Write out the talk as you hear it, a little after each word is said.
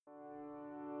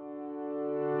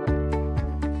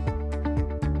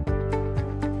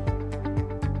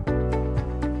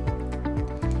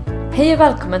Hej och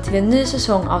välkommen till en ny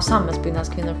säsong av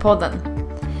Samhällsbyggnadskvinnor-podden.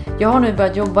 Jag har nu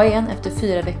börjat jobba igen efter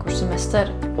 4 veckors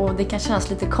semester och det kan kännas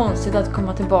lite konstigt att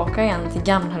komma tillbaka igen till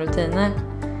gamla rutiner.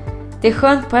 Det är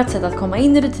skönt på ett sätt att komma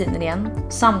in i rutiner igen,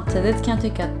 samtidigt kan jag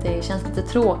tycka att det känns lite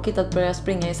tråkigt att börja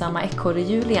springa i samma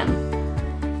ekorrehjul igen.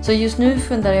 Så just nu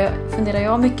funderar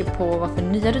jag mycket på vad för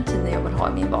nya rutiner jag vill ha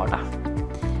i min vardag.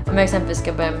 Om jag exempelvis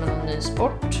ska börja med någon ny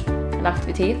sport eller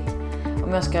aktivitet,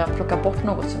 om jag ska plocka bort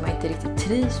något som jag inte riktigt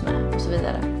trivs med och så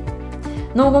vidare.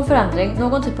 Någon förändring,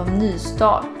 någon typ av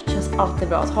nystart känns alltid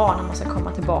bra att ha när man ska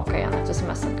komma tillbaka igen efter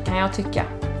semestern, kan jag tycka.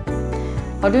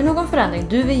 Har du någon förändring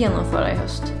du vill genomföra i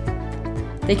höst?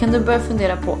 Det kan du börja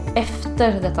fundera på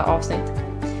efter detta avsnitt.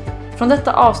 Från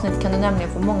detta avsnitt kan du nämligen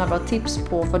få många bra tips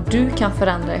på vad du kan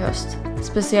förändra i höst.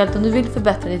 Speciellt om du vill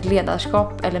förbättra ditt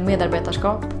ledarskap eller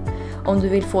medarbetarskap. Om du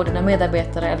vill få dina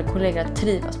medarbetare eller kollegor att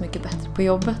trivas mycket bättre på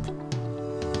jobbet.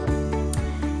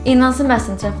 Innan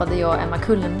semestern träffade jag Emma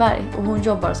Kullenberg och hon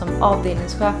jobbar som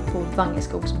avdelningschef på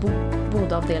Vangeskogs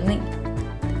bodavdelning.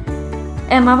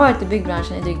 Emma har varit i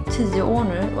byggbranschen i drygt 10 år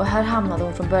nu och här hamnade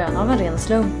hon från början av en ren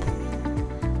slump.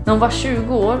 När hon var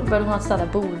 20 år började hon att ställa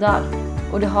bodar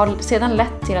och det har sedan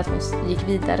lett till att hon gick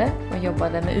vidare och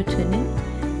jobbade med uthyrning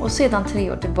och sedan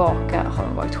 3 år tillbaka har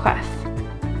hon varit chef.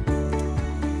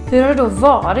 Hur har det då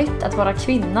varit att vara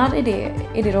kvinna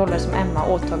i de roller som Emma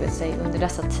åtagit sig under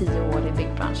dessa 10 år i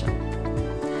byggbranschen?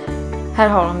 Här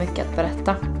har hon mycket att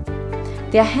berätta.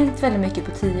 Det har hänt väldigt mycket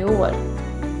på 10 år.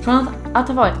 Från att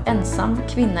ha varit ensam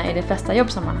kvinna i de flesta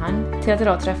jobbsammanhang till att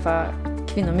idag träffa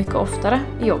kvinnor mycket oftare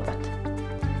i jobbet.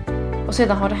 Och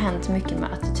sedan har det hänt mycket med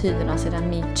attityderna sedan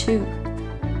MeToo.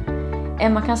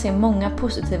 Emma kan se många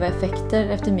positiva effekter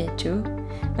efter MeToo.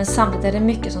 Men samtidigt är det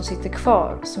mycket som sitter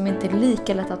kvar som inte är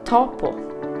lika lätt att ta på.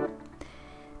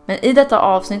 Men i detta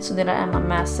avsnitt så delar Emma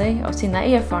med sig av sina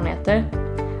erfarenheter.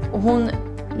 Och hon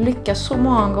lyckas så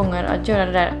många gånger att göra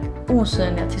det där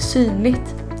osynliga till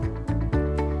synligt.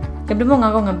 Jag blir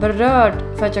många gånger berörd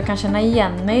för att jag kan känna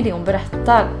igen mig i det hon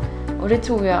berättar. Och det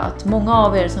tror jag att många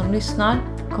av er som lyssnar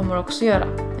kommer också göra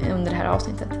under det här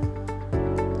avsnittet.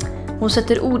 Hon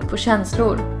sätter ord på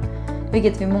känslor,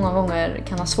 vilket vi många gånger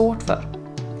kan ha svårt för.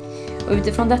 Och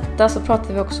utifrån detta så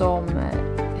pratar vi också om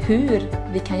hur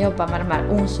vi kan jobba med de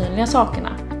här osynliga sakerna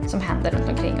som händer runt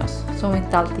omkring oss, som vi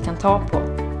inte alltid kan ta på.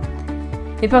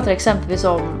 Vi pratar exempelvis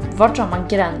om vart drar man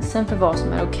gränsen för vad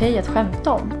som är okej att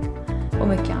skämta om och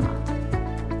mycket annat.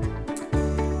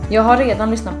 Jag har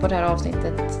redan lyssnat på det här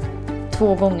avsnittet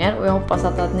 2 gånger och jag hoppas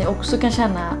att ni också kan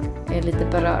känna er lite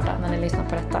berörda när ni lyssnar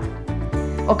på detta.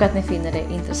 Och att ni finner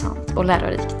det intressant och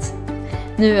lärorikt.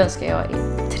 Nu önskar jag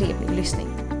er trevlig lyssning.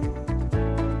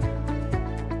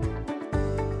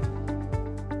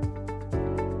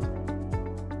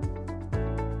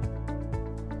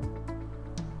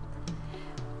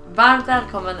 Varmt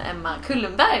välkommen Emma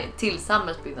Kullenberg till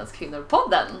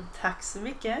Samhällsbyggnadskvinnor-podden. Tack så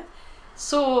mycket.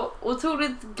 Så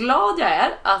otroligt glad jag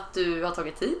är att du har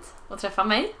tagit tid att träffa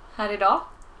mig här idag.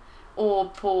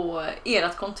 Och på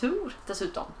ert kontor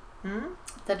dessutom.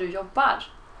 Där du jobbar.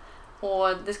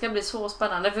 Och det ska bli så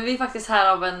spännande för vi är faktiskt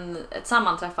här av ett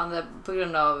sammanträffande på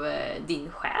grund av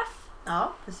din chef.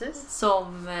 Ja, precis.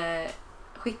 Som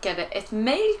skickade ett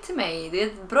mejl till mig. Det är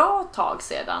ett bra tag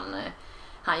sedan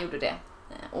han gjorde det.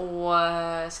 Och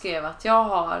skrev att jag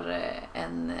har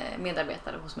en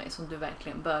medarbetare hos mig som du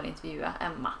verkligen bör intervjua,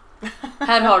 Emma.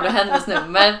 Här har du hennes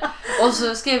nummer. Och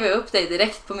så skrev jag upp dig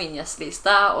direkt på min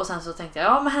gästlista. Och sen så tänkte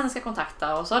jag, ja men henne ska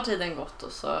kontakta. Och så har tiden gått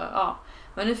och så, ja.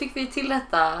 Men nu fick vi till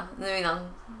detta nu innan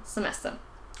semestern.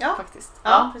 Ja, faktiskt.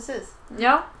 Ja, precis.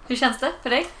 Ja, hur känns det för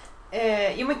dig?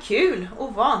 Jo men kul,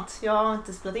 ovant. Jag har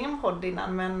inte spelat in en podd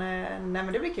innan men, nej,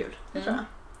 men det blir kul, det tror jag.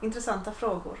 Intressanta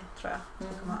frågor tror jag.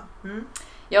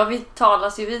 Ja, vi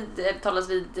talas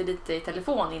vid lite i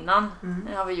telefon innan.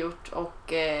 Det har vi gjort.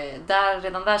 Och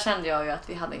redan där kände jag ju att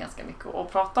vi hade ganska mycket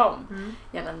att prata om.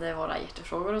 Gällande våra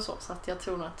hjärtefrågor och så. Så att jag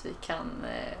tror nog att vi kan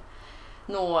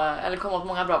komma på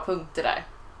många bra punkter där.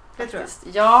 Det tror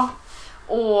jag. Ja,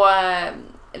 och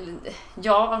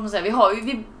ja, vad man säga, vi har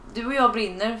ju, du och jag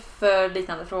brinner för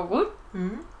liknande frågor.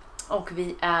 Och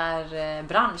vi är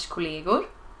branschkollegor.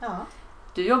 Ja.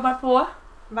 Du jobbar på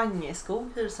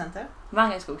Vangeskog hyrcenter.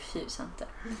 Vangeskog hyrcenter.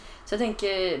 Så jag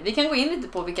tänker, vi kan gå in lite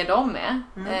på vilka de är.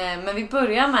 Men vi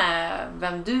börjar med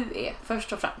vem du är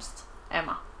först och främst,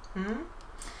 Emma.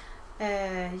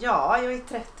 Ja, jag är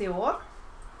 30 år.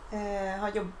 Har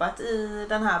jobbat i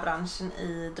den här branschen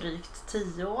i drygt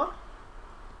 10 år.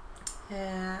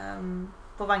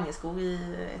 På Vangeskog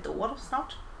i 1 år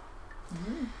snart.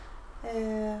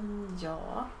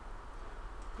 Ja.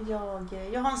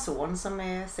 Jag har en son som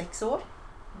är 6 år.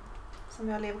 Som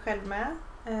jag lever själv med.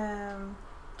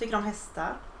 Tycker om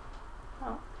hästar. Ja.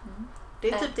 Mm.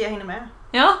 Det är typ det jag hinner med.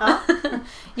 Ja, Ja.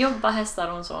 jobba,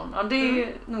 hästar och sånt. Ja, det är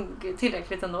ju nog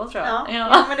tillräckligt ändå, tror jag.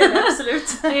 Ja, men det är det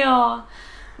absolut. Ja.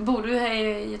 Bor du här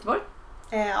i Göteborg?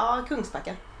 Ja,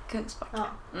 Kungsbacka. Kungsbacka.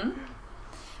 Ja. Mm.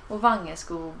 Och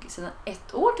Vangeskog sedan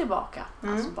 1 år tillbaka.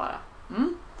 Alltså bara.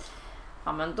 Mm.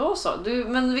 Ja, men då så.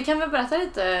 Men vi kan väl berätta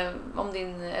lite om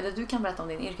du kan berätta om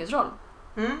din yrkesroll.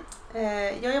 Mm.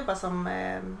 Jag jobbar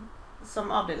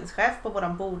som avdelningschef på vår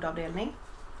bodavdelning.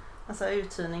 Alltså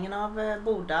uthyrningen av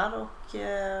bodar och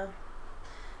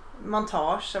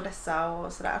montage av dessa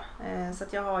och sådär. Så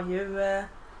att jag har ju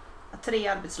 3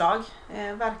 arbetslag.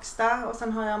 Verkstad och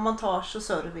sen har jag montage och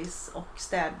service och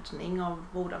städning av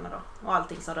bodarna då. Och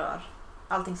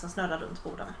allting som snurrar runt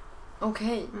bodarna.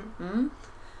 Okej. Mm.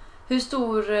 Hur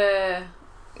stor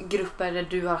grupp är det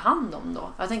du har hand om då?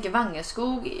 Jag tänker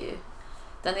Vangeskog,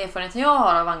 den erfarenheten jag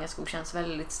har av Vangeskog känns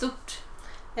väldigt stort.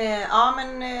 Ja,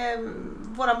 men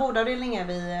våra bodavdelning är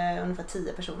vi ungefär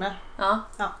 10 personer. Ja.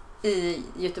 Ja. I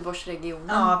Göteborgsregionen?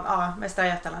 Ja, Västra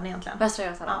Götaland egentligen. Västra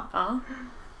Götaland? Ja.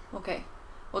 Okej.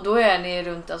 Och då är ni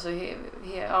runt alltså,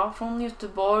 från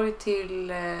Göteborg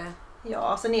till...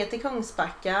 Ja, så ner till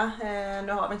Kungsbacka.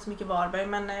 Nu har vi inte så mycket Varberg,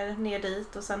 men ner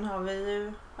dit. Och sen har vi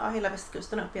ju hela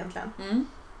västkusten upp egentligen. Mm.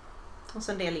 Och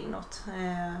sen del inåt.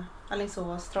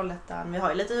 Alingsås, Trollhättan. Vi har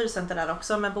ju lite hyrcenter där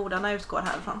också, men bodarna utgår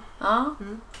härifrån. Ja,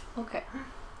 okej.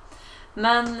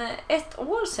 Men 1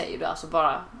 år säger du alltså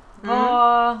bara.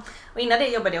 Och innan det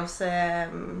jobbade jag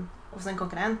hos en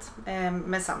konkurrent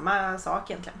med samma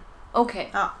sak egentligen. Okej.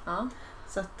 Ja. Ja.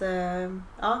 Så att,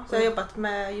 så jag har jobbat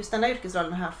med just den där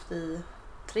yrkesrollen haft i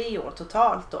 3 år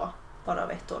totalt då. Bara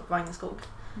av 1 år på Vangeskog.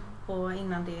 Och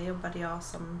innan det jobbade jag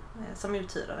som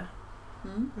uthyrare.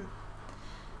 Mm.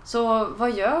 Så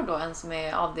vad gör då en som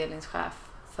är avdelningschef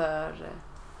för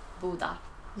bodar?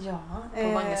 Ja,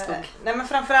 på Vangeskog? Nej, men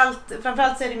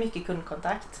framförallt så är det mycket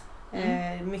kundkontakt.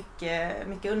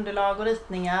 Mycket underlag och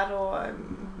ritningar och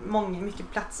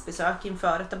mycket platsbesök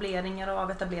inför etableringar och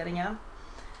av etableringar.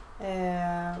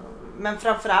 Men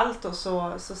framförallt då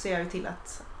så ser jag ju till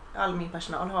att all min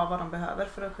personal har vad de behöver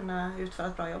för att kunna utföra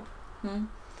ett bra jobb.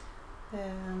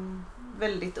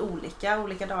 Väldigt olika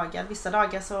dagar. Vissa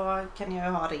dagar så kan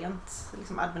jag ha rent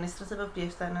administrativa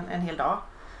uppgifter en hel dag.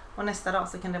 Och nästa dag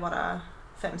så kan det vara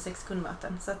 5-6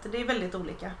 kundmöten. Så att det är väldigt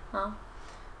olika. Ja.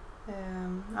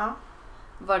 Ja.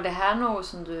 Var det här något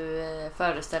som du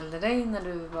föreställde dig när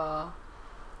du var,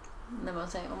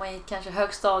 om man gick kanske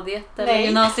högstadiet eller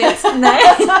gymnasiet?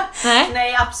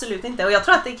 Nej, absolut inte. Och jag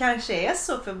tror att det kanske är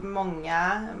så för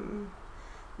många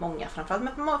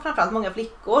framförallt många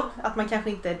flickor, att man kanske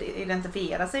inte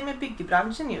identifierar sig med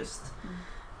byggbranschen just.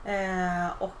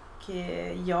 Och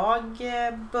jag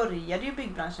började ju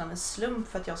byggbranschen av en slump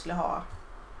för att jag skulle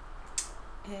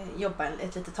jobba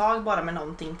ett litet tag bara med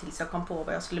någonting tills jag kom på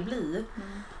vad jag skulle bli.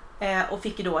 Och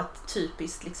fick ju då ett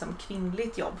typiskt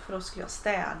kvinnligt jobb, för då skulle jag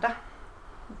städa.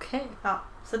 Okej. Ja,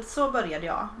 så började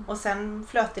jag. Och sen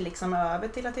flöt det över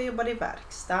till att jag jobbade i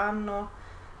verkstaden och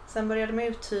sen började med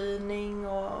uthyrning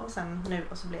och sen nu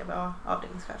då så blev jag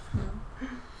avdelningschef.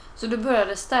 Så du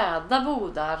började städa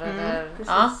bodar eller? Precis.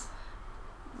 Ja,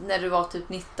 när du var typ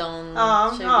 19, 20?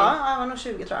 Ja, jag var nog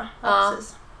 20 tror jag. Ja,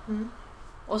 precis.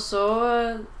 Och så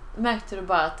märkte du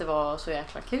bara att det var så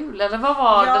jäkla kul? Eller vad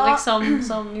var det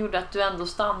som gjorde att du ändå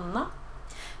stannade?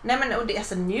 Nej,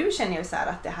 men nu känner jag så här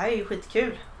att det här är ju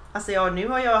skitkul. Nu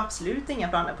har jag absolut inga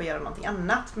planer på att göra någonting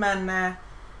annat, men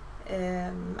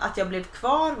att jag blev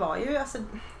kvar var ju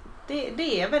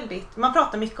det är väldigt, man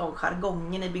pratar mycket om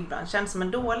jargongen i byggbranschen som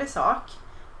en dålig sak,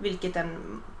 vilket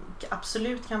den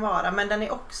absolut kan vara, men den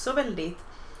är också väldigt,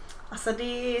 det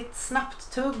är ett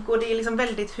snabbt tugg och det är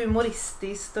väldigt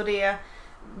humoristiskt och det är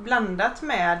blandat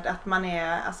med att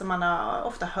man har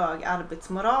ofta hög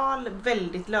arbetsmoral,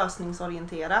 väldigt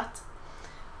lösningsorienterat.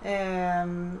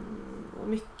 Och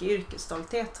mycket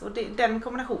yrkesstolthet, och den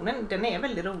kombinationen, den är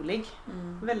väldigt rolig.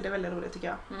 Väldigt, väldigt rolig tycker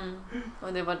jag.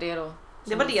 Och det var det då?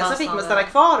 Det var det som fick mig att stanna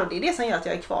kvar, och det är det som gör att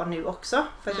jag är kvar nu också,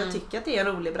 för att jag tycker att det är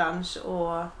en rolig bransch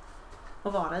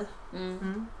att vara i.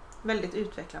 Väldigt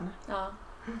utvecklande. Ja.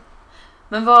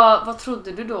 Men vad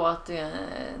trodde du då att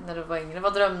när du var yngre?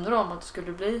 Vad drömde du om att du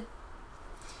skulle bli?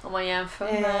 Om man jämför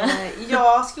med...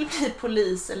 Jag skulle bli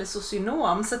polis eller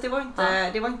socionom, så det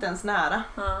var inte ens nära.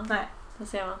 Ja, nej. Det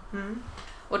ser man.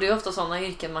 Och det är ofta sådana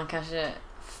yrken man kanske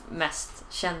mest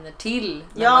känner till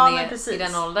när man är i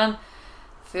den åldern.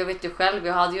 För jag vet ju själv,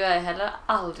 jag hade ju heller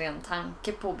aldrig en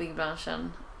tanke på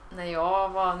byggbranschen när jag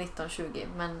var 19-20,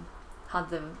 men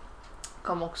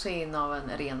kom också in av en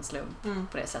ren slump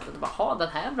på det sättet. Och bara, den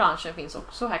här branschen finns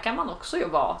också, här kan man också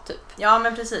jobba typ. Ja,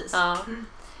 men precis. Ja.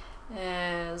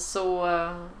 Så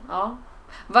ja.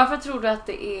 Varför tror du att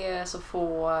det är så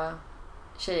få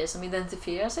tjejer som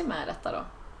identifierar sig med detta då?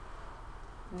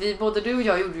 Både du och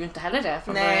jag gjorde ju inte heller det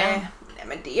från början. Nej,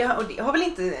 men det har väl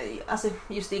inte, alltså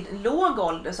just i låg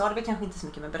ålder så har det väl kanske inte så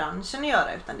mycket med branschen att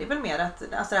göra, utan det är väl mer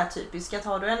att, alltså det här typiska, att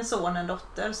har du en son och en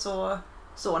dotter så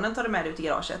sonen tar du med dig ut i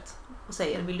garaget och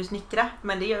säger, vill du snickra?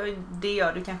 Men det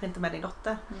gör du kanske inte med din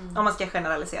dotter, om man ska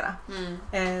generalisera.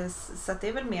 Så att det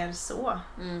är väl mer så.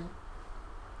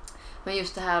 Men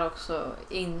just det här också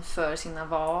inför sina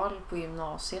val på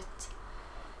gymnasiet,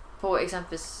 på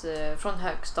exempelvis från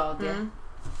högstadiet,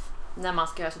 när man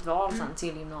ska göra sitt val sen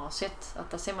till gymnasiet,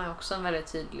 att där ser man ju också en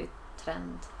väldigt tydlig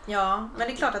trend. Ja, men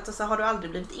det är klart att alltså, har du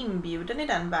aldrig blivit inbjuden i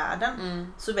den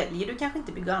världen så väljer du kanske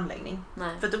inte bygg och anläggning.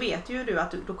 Nej. För då vet ju du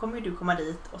att då kommer du komma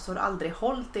dit och så har du aldrig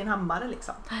hållit i en hammare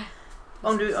liksom.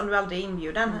 Om du aldrig är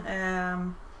inbjuden.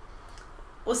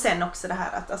 Och sen också det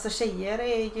här att alltså, tjejer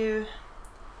är ju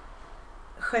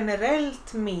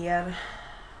generellt mer,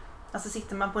 alltså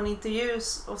sitter man på en intervju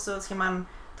och så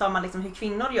tar man liksom hur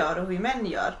kvinnor gör och hur män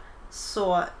gör,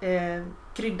 så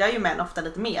kryddar ju män ofta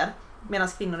lite mer. Medan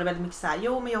kvinnor är väldigt mycket så här,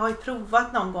 jo men jag har ju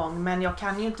provat någon gång men jag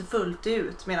kan ju inte fullt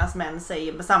ut. Medan män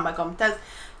säger med samma kompetens,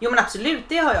 jo men absolut,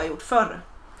 det har jag gjort förr.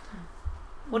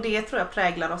 Och det tror jag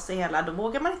präglar oss i hela, då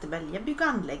vågar man inte välja bygga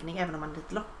anläggning även om man är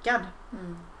lite lockad.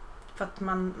 För att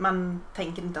man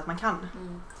tänker inte att man kan.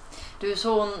 Du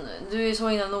är så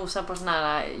inne och nosar på såna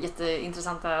här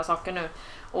jätteintressanta saker nu.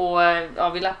 Och ja,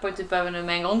 vi lappar ju typ över nu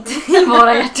med en gång till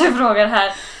våra hjärtefrågor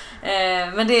här.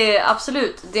 Men det är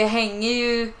absolut, det hänger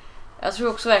ju, jag tror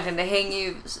också verkligen det hänger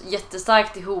ju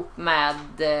jättestarkt ihop med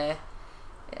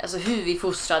alltså hur vi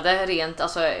fostrade rent,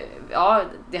 alltså ja,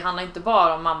 det handlar inte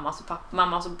bara om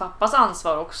mammas och pappas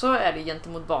ansvar, också är det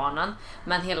gentemot barnen,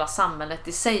 men hela samhället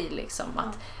i sig liksom,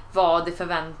 att vad det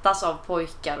förväntas av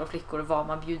pojkar och flickor, vad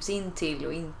man bjuds in till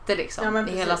och inte liksom,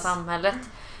 i hela samhället.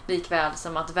 Likväl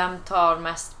som att vem tar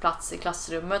mest plats i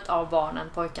klassrummet av barnen,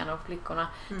 pojkarna och flickorna.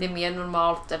 Det är mer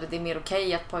normalt, eller det är mer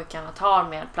okej att pojkarna tar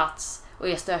mer plats och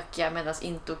är stökiga, medan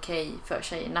inte okej för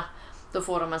tjejerna. Då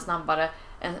får de en snabbare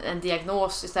en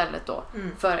diagnos istället då.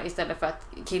 Istället för att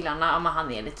killarna, men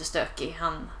han är lite stökig,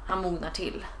 han mognar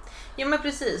till. Ja men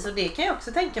precis, och det kan jag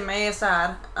också tänka mig är så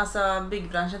här, alltså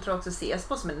byggbranschen tror jag också ses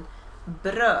på som en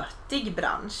brötig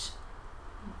bransch.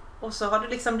 Och så har du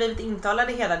liksom blivit intalad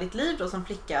i hela ditt liv då som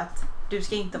flicka att du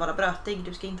ska inte vara brötig,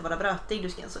 du ska inte vara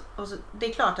brötig, och så, det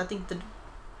är klart att inte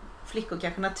flickor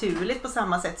kanske naturligt på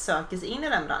samma sätt söker sig in i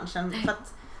den branschen, för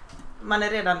att man är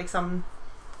redan liksom,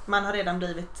 man har redan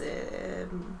blivit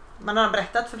man har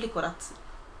berättat för flickor att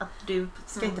du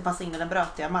ska inte passa in i den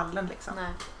brötiga mallen liksom.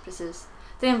 Nej, precis.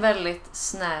 Det är en väldigt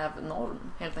snäv norm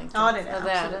helt enkelt. Ja,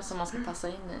 det är det som man ska passa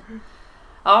in i.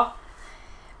 Ja.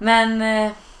 Men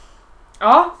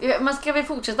ja, men ska vi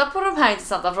fortsätta på de här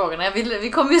intressanta frågorna?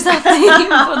 Vi kommer ju snabbt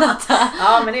in på detta.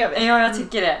 Ja, men det gör vi. Ja, jag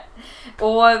tycker det.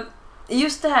 Och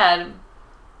just det här,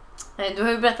 du har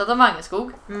ju berättat om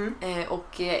Vangeskog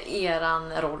och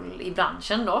eran roll i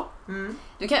branschen då.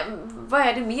 Vad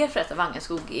är det mer för att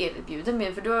Vangeskog erbjuder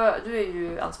mer? För du är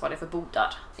ju ansvarig för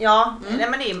bodar. Ja, nej,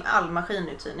 men det är all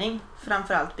maskinuthyrning.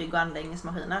 Framförallt bygg- och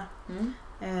anläggningsmaskiner.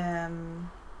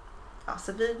 Ja,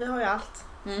 så vi har ju allt.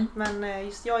 Men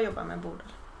just jag jobbar med bodar.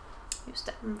 Just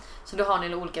det. Så då har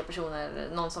ni olika personer,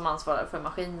 någon som ansvarar för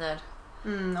maskiner.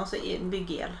 Och så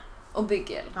byggel. Och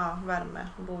byggel. Ja, värme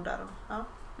och bodar. Ja.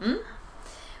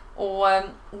 Och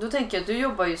då tänker jag att du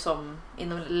jobbar ju som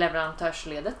inom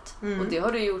leverantörsledet. Och det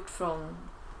har du gjort från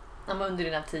under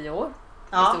dina 10 år.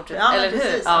 Ja, i stort sett. ja eller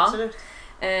precis, hur? absolut.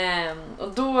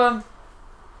 Och då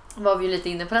var vi ju lite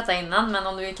inne på detta innan, men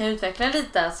om du kan utveckla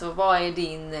lite, så vad är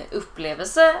din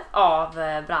upplevelse av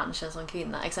branschen som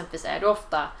kvinna? Exempelvis, är du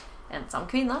ofta ensam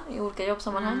kvinna i olika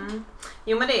jobbsammanhang?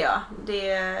 Jo, men det är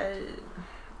jag.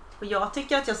 Och jag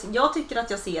tycker att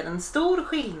jag ser en stor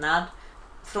skillnad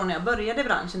från när jag började i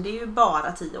branschen. Det är ju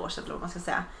bara 10 år sedan, eller vad man ska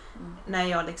säga. När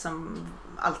jag liksom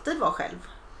alltid var själv.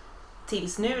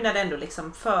 Tills nu när det ändå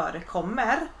liksom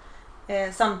förekommer.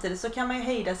 Samtidigt så kan man ju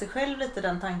hejda sig själv lite,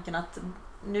 den tanken att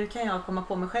nu kan jag komma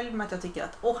på mig själv med att jag tycker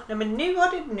att nej, men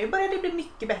nu börjar det bli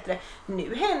mycket bättre.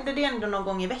 Nu händer det ändå någon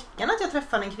gång i veckan att jag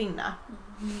träffar en kvinna.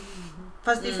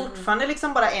 Fast det är fortfarande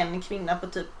liksom bara en kvinna på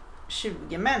typ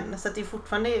 20 män. Så att det är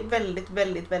fortfarande väldigt,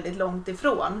 väldigt, väldigt långt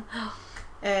ifrån.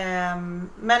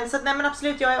 Men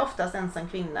absolut, jag är oftast ensam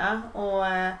kvinna. Och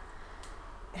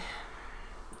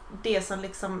det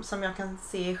som jag kan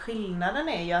se skillnaden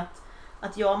är ju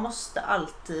att jag måste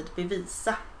alltid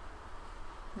bevisa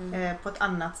på ett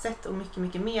annat sätt och mycket,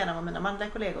 mycket mer än vad mina manliga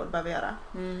kollegor behöver göra.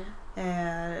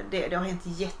 Det har hänt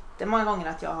jättemånga gånger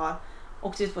att jag har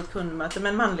åkte ut på ett kundmöte med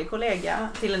en manlig kollega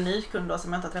till en ny kund då,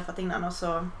 som jag inte har träffat innan, och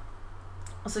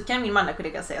så kan min manliga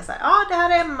kollega säga så här: ja, det här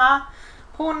är Emma,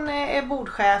 hon är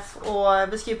bordchef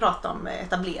och vi ska ju prata om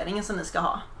etableringen som ni ska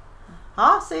ha.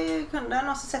 Ja, säger kunden,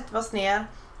 och så sätter vi oss ner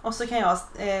och så kan jag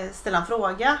ställa en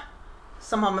fråga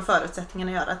som har med förutsättningen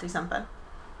att göra till exempel.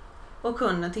 Och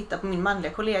kunden tittar på min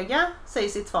manliga kollega, säger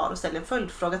sitt svar och ställer en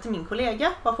följdfråga till min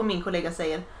kollega, varpå min kollega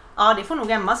säger: ja, det får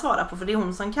nog Emma svara på för det är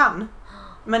hon som kan.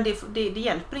 Men det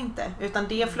hjälper inte, utan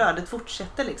det flödet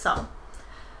fortsätter liksom.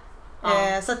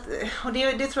 Ja. Så att, och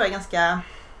det tror jag är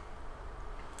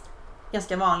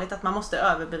ganska vanligt, att man måste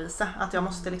överbevisa. Att jag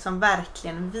måste liksom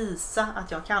verkligen visa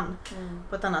att jag kan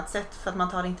på ett annat sätt, för att man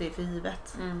tar inte det för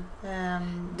givet.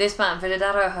 Det är spännande, för det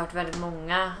där har jag hört väldigt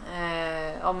många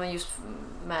men just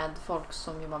med folk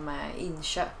som jobbar med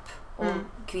inköp och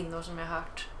kvinnor som jag har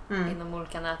hört inom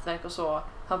olika nätverk och så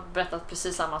har berättat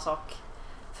precis samma sak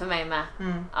för mig med.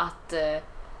 Att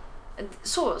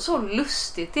så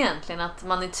lustigt egentligen att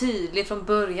man är tydlig från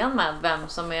början med vem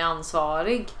som är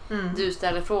ansvarig. Du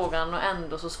ställer frågan och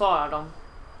ändå så svarar de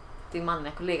din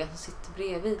manliga kollega som sitter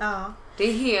bredvid. Ja. Det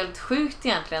är helt sjukt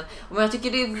egentligen. Men jag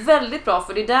tycker det är väldigt bra,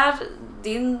 för det där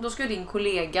då ska din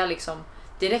kollega liksom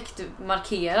direkt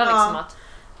markera liksom att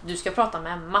du ska prata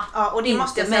med Emma. Ja, och det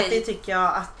måste jag mig. säga att det tycker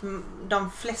jag att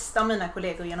de flesta av mina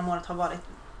kollegor genom året har varit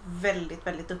väldigt,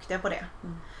 väldigt duktiga på det.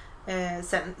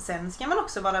 Sen ska man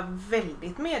också vara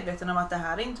väldigt medveten om att det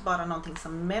här är inte bara någonting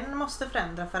som män måste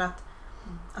förändra, för att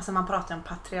alltså man pratar om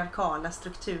patriarkala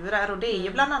strukturer, och det är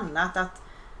ju bland annat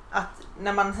att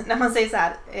när man säger så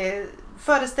här,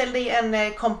 föreställ dig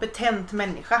en kompetent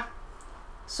människa,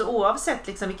 så oavsett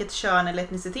liksom vilket kön eller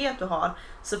etnicitet du har,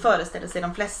 så föreställer sig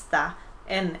de flesta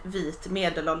en vit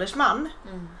medelålders man.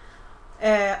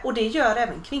 Och det gör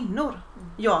även kvinnor.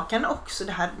 Jag kan också,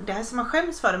 det här som man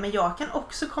skäms för, men jag kan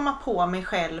också komma på mig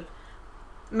själv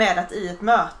med att i ett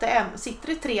möte sitter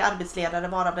det 3 arbetsledare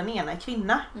varav den ena är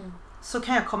kvinna, så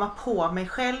kan jag komma på mig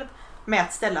själv med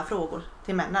att ställa frågor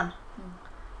till männen.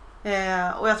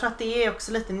 Och jag tror att det är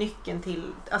också lite nyckeln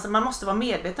till, alltså man måste vara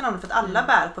medveten om det, för att alla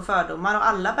bär på fördomar och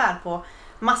alla bär på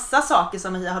massa saker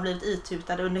som vi har blivit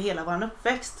itutade under hela vår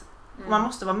uppväxt. Och man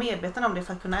måste vara medveten om det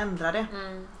för att kunna ändra det.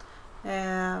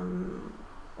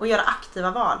 Och göra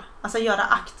aktiva val. Alltså göra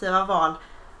aktiva val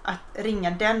att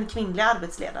ringa den kvinnliga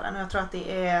arbetsledaren. Och jag tror att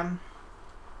det är...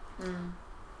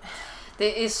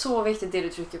 Det är så viktigt det du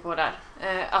trycker på där.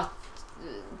 Att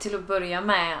till att börja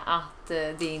med att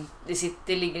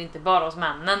det ligger inte bara hos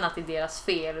männen att det är deras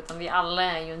fel, utan vi alla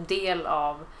är ju en del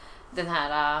av den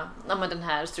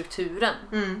här strukturen.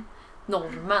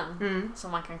 Normen,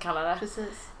 som man kan kalla det.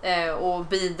 Precis. Och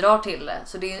bidrar till det.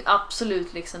 Så det är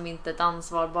absolut liksom inte ett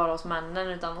ansvar bara hos männen,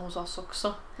 utan hos oss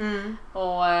också.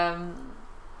 Och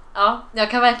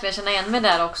jag kan verkligen känna igen mig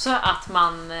där också, att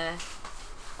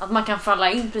man kan falla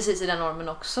in precis i den normen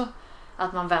också.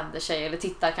 Att man vänder sig eller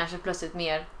tittar kanske plötsligt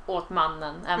mer åt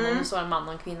mannen, även om det står en man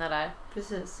och en kvinna där.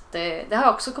 Precis. Det har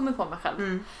jag också kommit på mig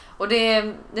själv. Och det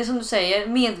är som du säger,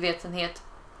 medvetenhet.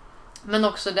 Men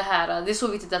också det här, det är så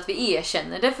viktigt att vi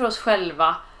erkänner det för oss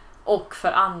själva och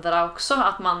för andra också,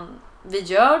 att vi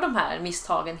gör de här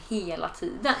misstagen hela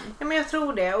tiden. Ja, men jag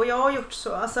tror det, och jag har gjort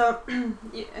så. Alltså,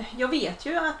 jag vet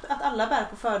ju att alla bär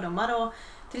på fördomar, och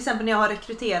till exempel när jag har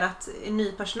rekryterat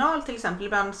ny personal, till exempel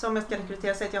ibland som jag ska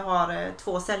rekrytera, så att jag har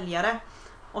 2 säljare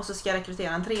och så ska jag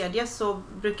rekrytera en tredje, så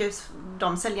brukar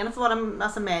de säljarna få vara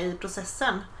med i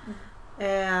processen.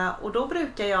 Och då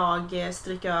brukar jag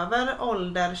stryka över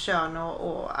ålder, kön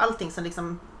och allting som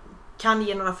liksom kan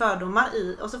ge några fördomar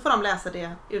i, och så får de läsa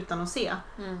det utan att se.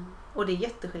 Och det är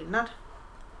jätteskillnad.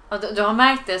 Ja, du har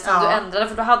märkt det sen du ändrade,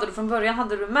 för då från början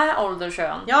hade du med ålder,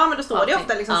 kön. Ja, men då står det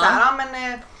ofta liksom så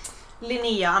här,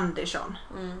 Linnea Andersson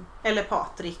eller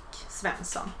Patrik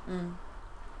Svensson.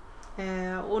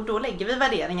 Och då lägger vi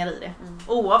värderingar i det.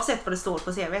 Oavsett vad det står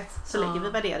på CV:t så lägger vi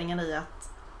värderingen i att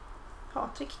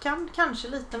Patrik kan kanske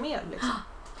lite mer liksom.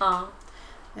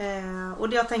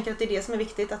 Och jag tänker att det är det som är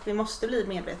viktigt, att vi måste bli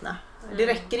medvetna. Det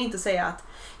räcker inte att säga att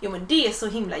men det är så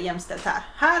himla jämställt här.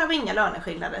 Här har vi inga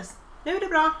löneskillnader. Nu är det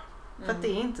bra. För att det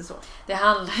är inte så. Det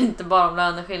handlar inte bara om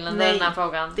löneskillnader i den här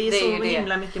frågan. Det är så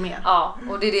himla mycket mer. Ja,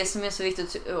 och det är det som är så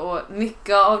viktigt. Och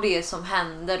mycket av det som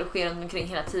händer och sker runt omkring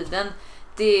hela tiden,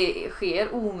 det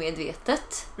sker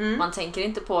omedvetet. Man tänker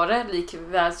inte på det,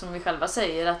 likväl som vi själva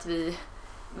säger att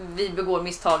vi begår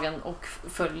misstagen och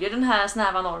följer den här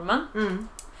snäva normen.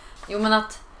 Jo, men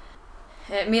att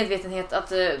medvetenhet,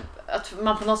 att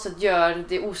man på något sätt gör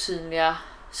det osynliga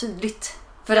synligt.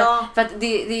 För att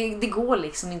det går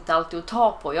liksom inte alltid att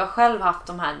ta på. Jag har själv haft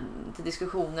de här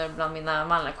diskussioner bland mina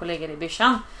manliga kollegor i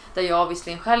byrsan, där jag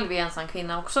visserligen själv är ensam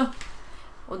kvinna också.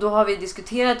 Och då har vi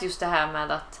diskuterat just det här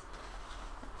med att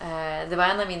det var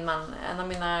en av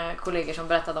mina kollegor som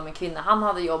berättade om en kvinna han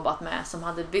hade jobbat med som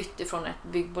hade bytt ifrån ett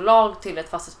byggbolag till ett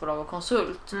fastighetsbolag och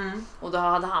konsult. Och då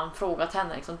hade han frågat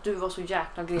henne liksom, du var så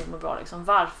jäkla grym och bra liksom,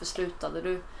 varför slutade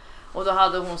du? Och då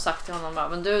hade hon sagt till honom,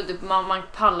 men man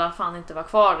pallar fan inte vara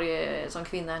kvar som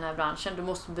kvinna i den här branschen, du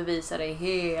måste bevisa dig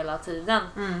hela tiden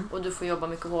och du får jobba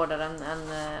mycket hårdare än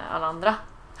alla andra,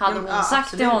 hade hon sagt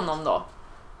absolut. Till honom då.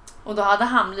 Och då hade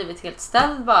han blivit helt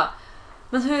ställd bara,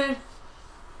 men hur,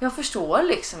 jag förstår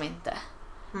liksom inte.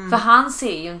 För han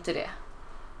ser ju inte det.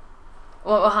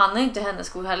 Och han är ju inte hennes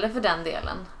skor heller för den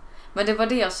delen. Men det var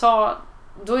det jag sa,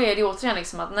 då är det återigen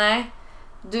liksom att nej,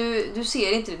 du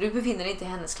ser inte det, du befinner dig inte i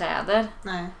hennes kläder.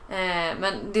 Nej.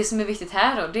 Men det som är viktigt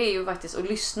här då, det är ju faktiskt att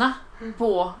lyssna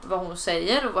på vad hon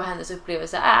säger och vad hennes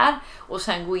upplevelse är. Och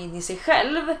sen gå in i sig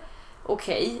själv.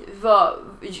 Okej, vad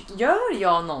gör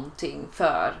jag någonting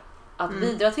för att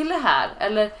bidra till det här?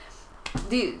 Eller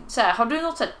så här, har du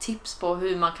något så här tips på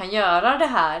hur man kan göra det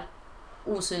här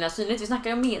osynliga synligt? Vi snackar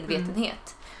ju om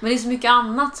medvetenhet. Men det är så mycket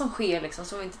annat som sker liksom,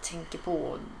 som vi inte tänker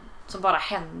på, som bara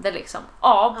händer liksom,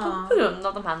 på grund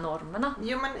av de här normerna.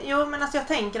 Jo men alltså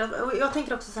jag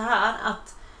tänker också så här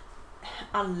att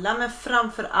alla, men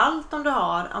framför allt om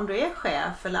du är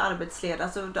chef eller arbetsledare,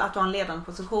 alltså att du har en ledande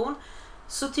position,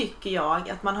 så tycker jag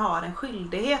att man har en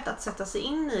skyldighet att sätta sig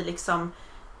in i liksom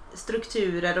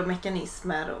strukturer och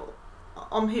mekanismer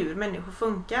om hur människor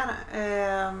funkar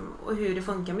och hur det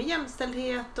funkar med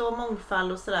jämställdhet och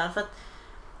mångfald och sådär, för att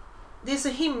det är så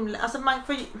himla, alltså man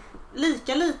får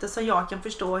lika lite som jag kan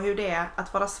förstå hur det är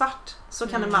att vara svart, så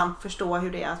kan en man förstå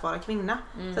hur det är att vara kvinna.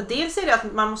 Så dels är det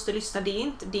att man måste lyssna, det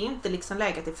är inte liksom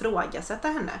läge att ifrågasätta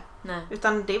henne. Nej.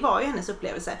 Utan det var ju hennes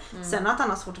upplevelse. Sen att han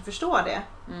har svårt att förstå det.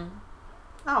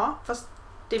 Ja, fast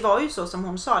det var ju så som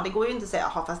hon sa. Det går ju inte att säga,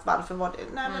 fast varför var det?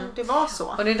 Nej, men det var så.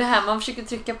 Och det är det här man försöker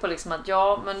trycka på liksom, att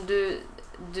men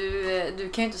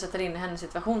du kan ju inte sätta dig in i hennes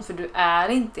situation, för du är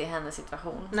inte i hennes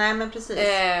situation. Nej, men precis.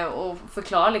 Och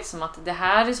förklara liksom att det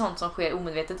här är sånt som sker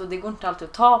omedvetet och det går inte alltid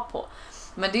att ta på.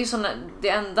 Men det är ju såna, det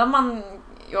enda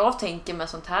jag tänker med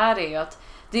sånt här är ju att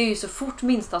det är ju så fort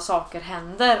minsta saker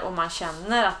händer och man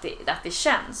känner att det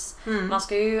känns. Man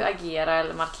ska ju agera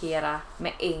eller markera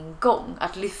med en gång.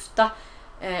 Att lyfta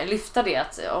det,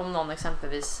 att om någon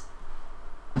exempelvis,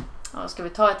 ska vi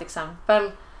ta ett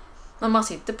exempel, när man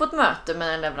sitter på ett möte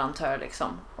med en leverantör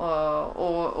liksom,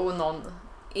 och någon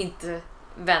inte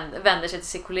vänder sig till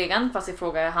sin kollegan, fast i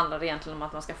fråga handlar egentligen om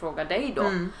att man ska fråga dig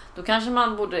då. Då kanske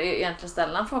man borde egentligen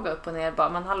ställa en fråga upp och ner, bara,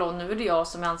 men hallå, nu är det jag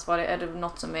som är ansvarig, är det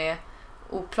något som är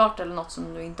oklart eller något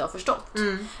som du inte har förstått?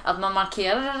 Att man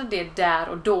markerar det där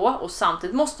och då, och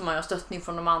samtidigt måste man ju ha stöttning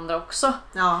från de andra också.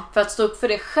 För att stå upp för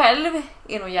det själv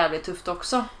är nog jävligt tufft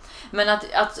också. Men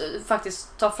att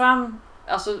faktiskt ta fram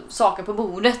alltså saker på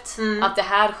bordet, att det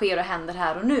här sker och händer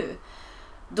här och nu,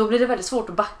 då blir det väldigt svårt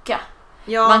att backa.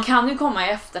 Man kan ju komma i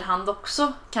efterhand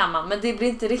också, kan man, men det blir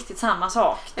inte riktigt samma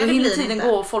sak. Då hinner tiden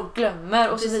gå och folk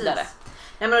glömmer och så vidare.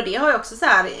 Ja, men det har jag också så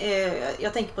här,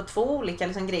 jag tänker på två olika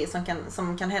liksom grejer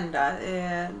som kan hända.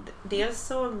 Dels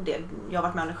så, jag har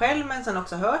varit med om det själv, men sen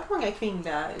också hört många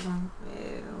kvinnliga liksom,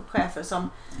 chefer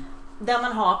där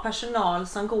man har personal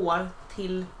som går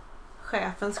till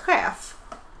chefens chef.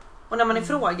 Och när man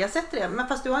ifrågasätter det, men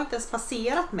fast du har inte ens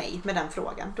passerat mig med den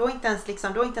frågan. Du har inte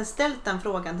ens ställt den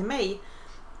frågan till mig.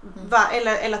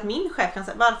 Eller att min chef kan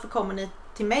säga, varför kommer ni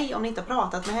till mig om ni inte har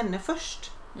pratat med henne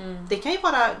först? Det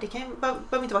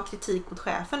behöver inte vara kritik mot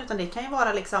chefen, utan det kan ju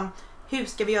vara liksom, hur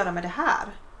ska vi göra med det här?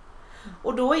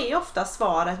 Och då är ofta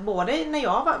svaret, både när jag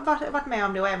har varit med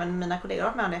om det och även mina kollegor har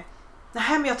varit med om det,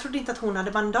 nej, men jag trodde inte att hon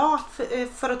hade mandat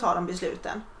för att ta de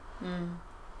besluten.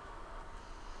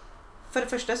 För det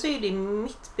första så är det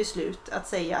mitt beslut att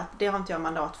säga att det har inte jag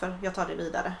mandat för, jag tar det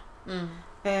vidare.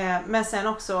 Men sen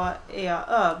också är jag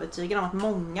övertygad om att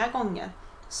många gånger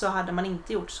så hade man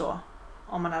inte gjort så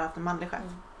om man hade haft en manlig chef.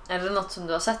 Är det något som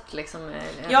du har sett liksom?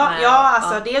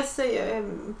 Dels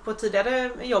på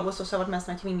tidigare jobb och så har jag varit med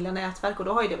som kvinnliga nätverk, och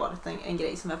då har ju det varit en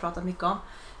grej som jag har pratat mycket om.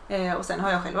 Och sen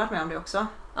har jag själv varit med om det också.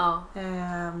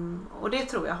 Och det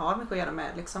tror jag har mycket att göra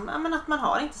med liksom, att man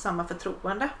har inte samma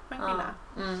förtroende för en kvinna.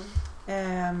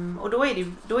 Och då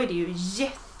är det ju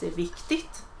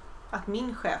jätteviktigt att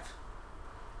min chef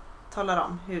talar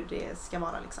om hur det ska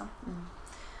vara liksom.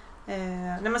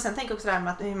 Men sen tänker jag också det här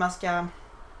med att hur man ska,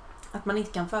 att man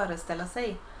inte kan föreställa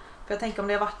sig. För jag tänker om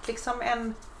det har varit liksom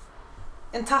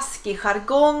en taskig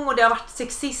jargong och det har varit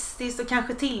sexistiskt och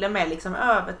kanske till och med liksom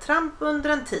övertramp under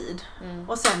en tid.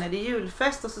 Och sen är det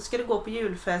julfest, och så ska du gå på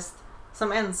julfest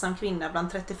som ensam kvinna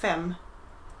bland 35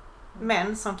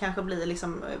 män som kanske blir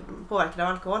liksom påverkade av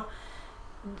alkohol.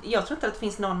 jag tror inte att det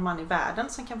finns någon man i världen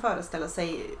som kan föreställa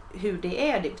sig hur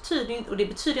det är. Det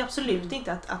betyder absolut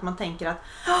inte att man tänker att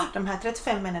de här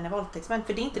 35 männen är våldtäktsmän,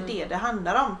 för det är inte det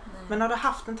handlar om. Nej. Men har du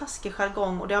haft en taskig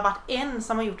jargong och det har varit en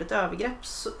som har gjort ett övergrepp,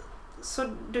 så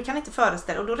du kan inte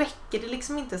föreställa, och då räcker det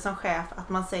liksom inte som chef att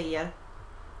man säger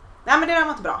nej men det där var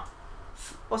inte bra.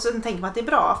 Och så tänker man att det är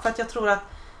bra, för att jag tror att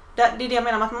det är det jag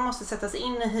menar med att man måste sätta sig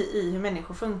in i hur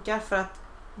människor funkar, för att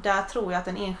där tror jag att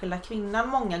den enskilda kvinnan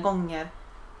många gånger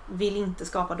vill inte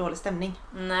skapa dålig stämning.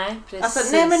 Nej, precis.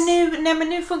 Alltså, nej men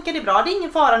nu funkar det bra, det är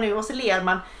ingen fara nu, och så ler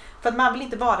man, för att man vill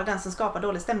inte vara den som skapar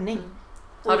dålig stämning.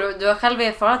 Har du har själv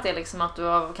erfarit det liksom, att du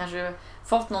har kanske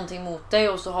fått någonting mot dig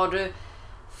och så har du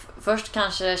först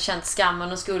kanske känt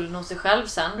skammen och skulden hos dig själv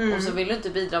sen, och så vill du inte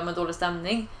bidra med dålig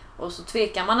stämning. Och så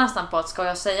tvekar man nästan på att ska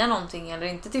jag säga någonting eller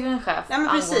inte till en chef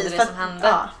angående det som hände.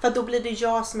 Ja, för då blir det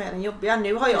jag som är den jobbiga.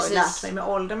 Nu har jag ju lärt mig med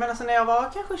åldern, men alltså när jag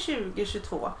var kanske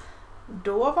 20-22,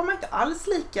 då var man inte alls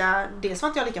lika, dels var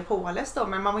inte jag lika påläst då,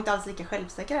 men man var inte alls lika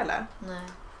självsäker heller.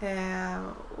 Nej.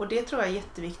 Och det tror jag är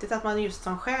jätteviktigt, att man just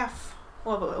som chef,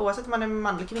 oavsett om man är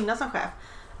man eller kvinna som chef,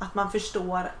 att man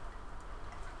förstår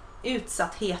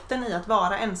utsattheten i att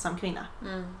vara ensam kvinna.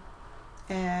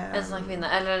 Ensam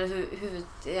kvinna, eller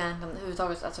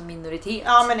överhuvudtaget alltså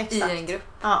minoritet i en grupp.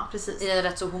 Ja, precis. I en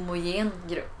rätt så homogen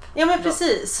grupp. Ja, men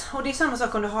precis. Och det är samma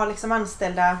sak om du har liksom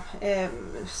anställda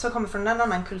som kommer från en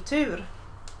annan kultur.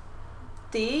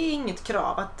 Det är inget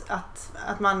krav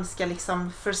att man ska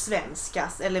liksom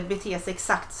försvenskas eller bete sig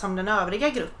exakt som den övriga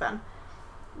gruppen.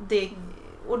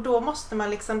 Och då måste man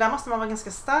liksom, där måste man vara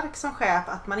ganska stark som chef,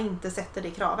 att man inte sätter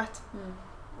det kravet.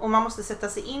 Och man måste sätta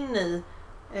sig in i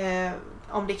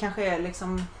om det kanske är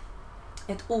liksom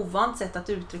ett ovant sätt att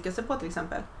uttrycka sig på, till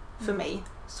exempel. För mig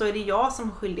så är det jag som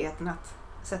har skyldigheten att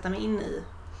sätta mig in i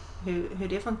hur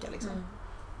det funkar liksom.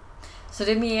 Så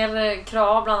det är mer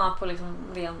krav bland annat på liksom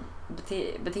ren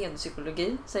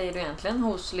beteendepsykologi, säger du egentligen,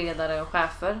 hos ledare och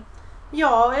chefer?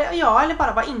 Ja, eller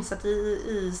bara vara insatt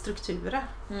i strukturer.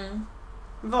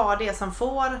 Vad det är som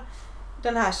får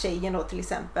den här tjejen då till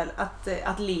exempel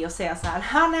att le och säga så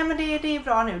här: nej men det är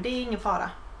bra nu, det är ingen fara.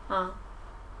 Ja.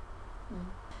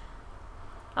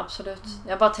 Absolut.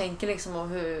 Jag bara tänker liksom om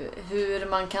hur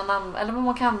man kan eller vad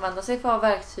man kan använda sig för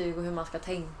verktyg och hur man ska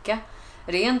tänka.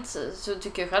 Rent så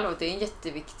tycker jag själv att det är en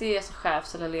jätteviktig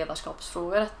chefs- eller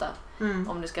ledarskapsfråga detta.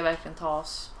 Om det ska verkligen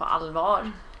tas på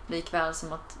allvar. Likväl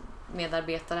som att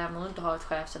medarbetare, även om du inte har ett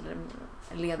chefs- eller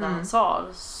ledaransvar,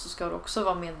 så ska du också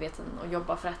vara medveten och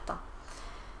jobba för detta.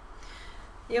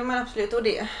 Jo men absolut, och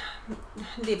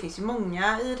det finns ju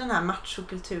många i den här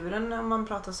machokulturen, om man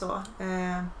pratar så.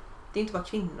 Det är inte bara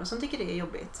kvinnor som tycker det är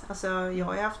jobbigt. Alltså jag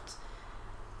har ju haft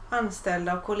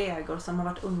anställda och kollegor som har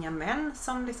varit unga män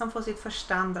som liksom får sitt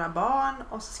första, andra barn,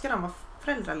 och så ska de vara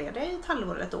föräldralediga i ett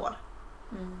halvår eller ett år.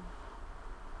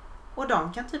 Och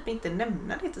de kan typ inte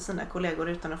nämna det till sina kollegor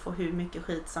utan att få hur mycket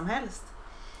skit som helst.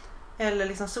 Eller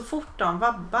liksom så fort de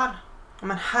vabbar: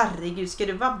 men herregud, ska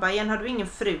du vabba igen? Har du ingen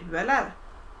fru eller?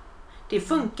 Det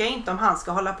funkar inte om han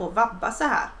ska hålla på och vabba så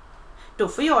här. Då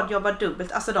får jag jobba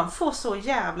dubbelt. Alltså de får så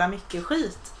jävla mycket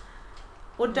skit.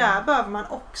 Och där behöver man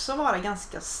också vara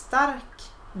ganska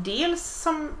stark. Dels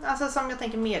som jag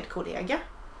tänker medkollega.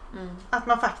 Att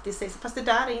man faktiskt säger, fast det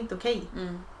där är inte okej.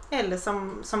 Eller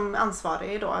som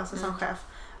ansvarig då, alltså som chef.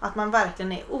 Att man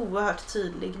verkligen är oerhört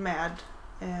tydlig med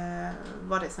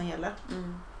vad det är som gäller.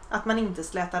 Att man inte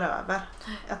slätar över.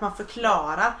 Att man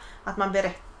förklarar, att man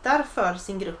berättar för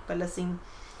sin grupp eller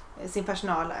sin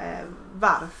personal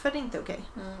varför det inte är okej.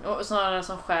 Och snarare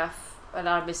som chef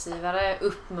eller arbetsgivare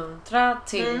uppmuntra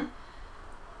till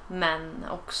män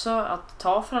också att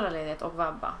ta föräldraledighet och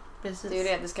vabba. Precis. Det är ju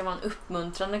det, det ska vara en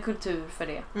uppmuntrande kultur för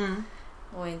det.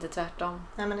 Och inte tvärtom.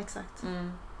 Nej men exakt.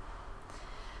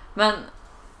 Men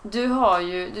du har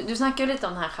ju, du snackar ju lite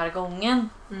om den här jargongen.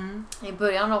 I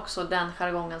början också den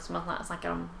jargongen som man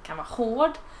snackar om kan vara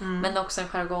hård. Men också en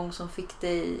jargong som fick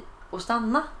dig att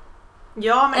stanna.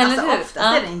 Ja, men eller alltså hur? oftast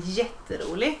är den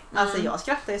jätterolig. Alltså jag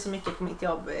skrattar ju så mycket på mitt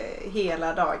jobb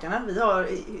hela dagarna. Vi har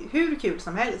hur kul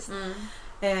som helst.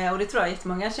 Och det tror jag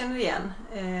jättemånga känner igen.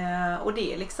 Och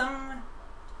det är liksom,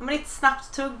 men det är ett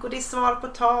snabbt tugg och det är svar på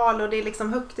tal och det är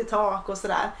liksom högt i tak och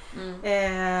sådär.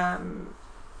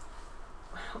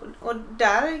 Och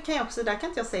där kan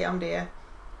inte jag säga om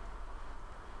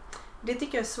det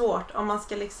tycker jag är svårt om man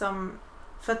ska liksom,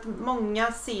 för att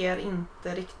många ser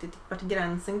inte riktigt vart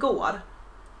gränsen går.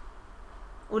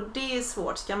 Och det är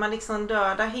svårt. Ska man liksom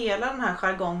döda hela den här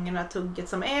jargongen och tugget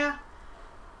som är,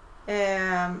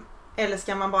 eller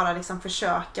ska man bara liksom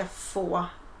försöka få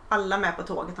alla med på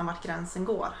tåget om vart gränsen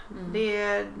går.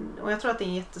 Och jag tror att det är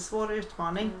en jättesvår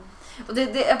utmaning. Och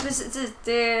det är precis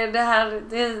det här,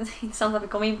 det är intressant att vi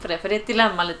kommer in på det, för det är ett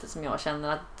dilemma lite som jag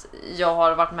känner att jag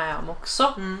har varit med om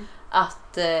också.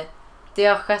 Att det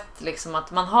har skett liksom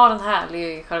att man har en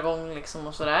härlig jargong liksom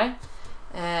och sådär.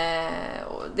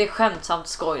 Och det är skämtsamt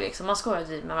skoj liksom, man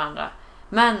skojar med varandra.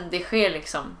 Men det sker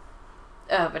liksom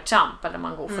övertramp eller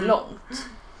man går för långt.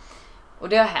 Och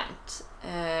det har hänt.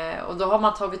 Och då har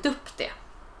man tagit upp det.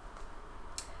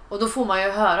 Och då får man ju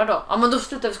höra då, ja men då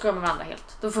slutar vi skoja med varandra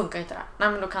helt. Då funkar inte det här. Nej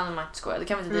men då kan man inte skoja, då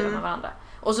kan vi inte driva med varandra.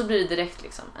 Och så blir det direkt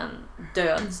liksom en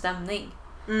död stämning.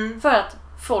 För att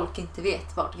folk inte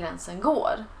vet vart gränsen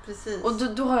går. Precis. Och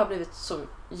då har jag blivit så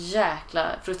jäkla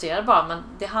frustrerad bara, men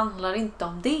det handlar inte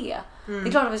om det. Det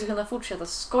är klart att vi ska kunna fortsätta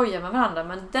skoja med varandra,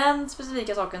 men den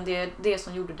specifika saken, det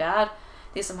som gjorde där,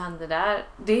 det som hände där,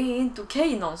 det är inte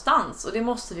okej någonstans. Och det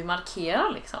måste vi markera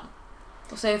liksom.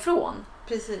 Och säga ifrån.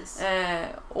 Precis.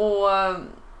 Och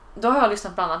då har jag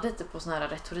lyssnat bland annat lite på såna här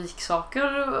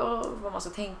retoriksaker och vad man ska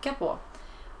tänka på.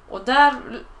 Och där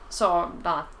sa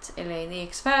bland annat Elaine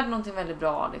Eksvärd någonting väldigt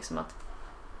bra, liksom att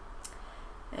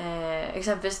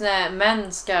exempelvis när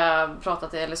män ska prata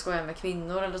till eller skoja med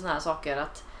kvinnor eller såna här saker,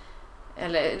 att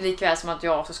eller likväl som att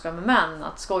jag också skojar med män,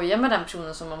 att skoja med den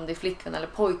personen som om det är flickvän eller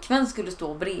pojkvän skulle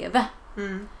stå bredvid.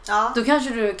 Ja. Då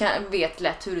kanske du vet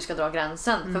lätt hur du ska dra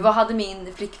gränsen. För vad hade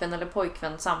min flickvän eller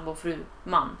pojkvän, sambo, fru,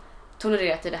 man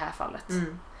tolererat i det här fallet?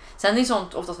 Sen är det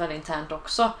sånt oftast väldigt internt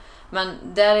också. Men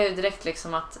där är ju direkt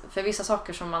liksom att för vissa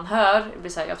saker som man hör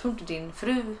blir så här, jag tror inte din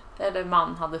fru eller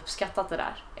man hade uppskattat det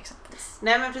där exempelvis.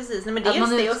 Nej men precis, nej, men dels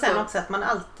det och sen också att man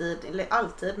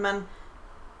alltid, men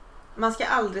man ska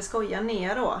aldrig skoja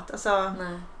neråt. Alltså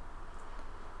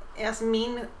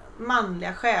min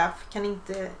manliga chef kan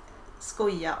inte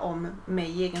skoja om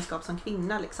mig i egenskap som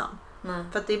kvinna liksom.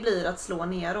 För att det blir att slå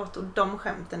neråt och de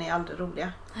skämten är aldrig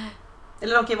roliga.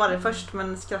 Eller de kan ju vara det först,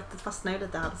 men skrattet fastnar ju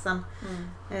lite i halsen.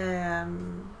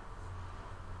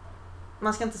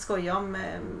 Man ska inte skoja om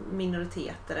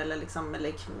minoriteter eller liksom,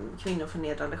 eller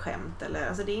kvinnoförnedrande skämt eller,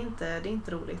 alltså det är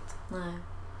inte roligt. Nej.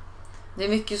 Det är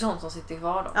mycket sånt som sitter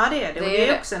kvar då. Ja det är det, och det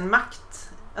är också en makt.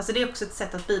 Alltså det är också ett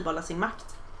sätt att bibehålla sin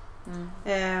makt.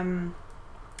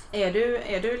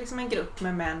 Är du liksom en grupp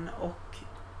med män och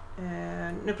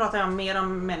nu pratar jag mer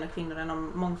om män och kvinnor än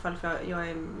om mångfald, för jag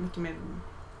är mycket mer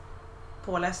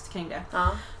påläst kring det.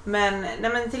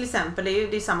 Men till exempel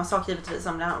det är samma sak givetvis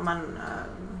om man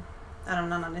är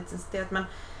en annan etnicitet, men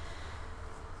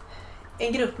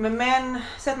en grupp med män,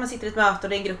 så att man sitter i ett möte och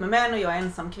det är en grupp med män och jag är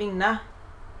ensam kvinna.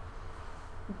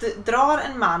 Drar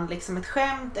en man liksom ett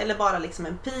skämt eller bara liksom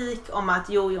en pik om att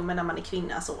jo men när man är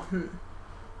kvinna så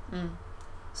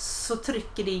så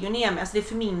trycker det ju ner mig, alltså det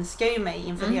förminskar ju mig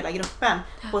inför hela gruppen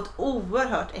på ett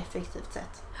oerhört effektivt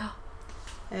sätt.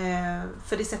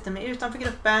 För det sätter mig utanför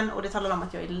gruppen och det talar om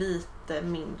att jag är lite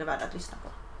mindre värd att lyssna på.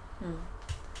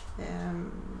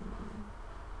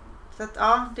 Så att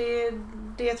ja,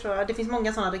 det tror jag. Det finns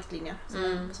många sådana riktlinjer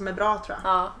som är bra tror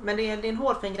jag. Men det är en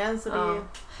hårfin gräns och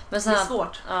det är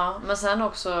svårt. Men sen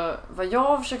också vad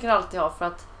jag försöker alltid ha, för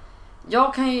att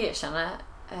jag kan ju erkänna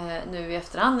nu i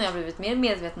efterhand när jag blivit mer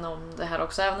medveten om det här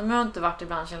också, även om jag inte varit i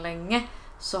branschen länge,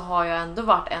 så har jag ändå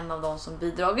varit en av de som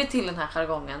bidragit till den här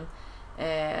jargongen.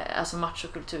 Alltså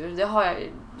machokultur. Det har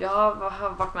jag har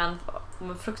varit med om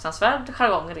en fruktansvärd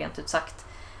jargong rent ut sagt.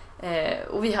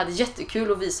 Och vi hade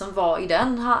jättekul och vi som var i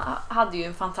den hade ju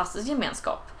en fantastisk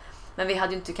gemenskap. Men vi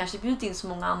hade ju inte kanske bjudit in så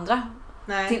många andra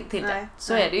till det.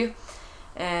 Så är det ju.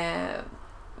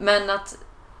 Men att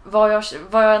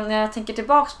när jag tänker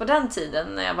tillbaks på den tiden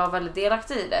när jag var väldigt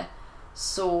delaktig i det,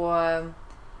 så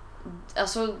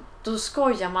alltså då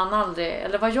skojar man aldrig,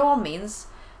 eller vad jag minns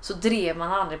så drev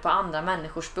man aldrig på andra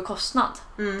människors bekostnad.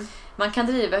 Man kan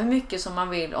driva hur mycket som man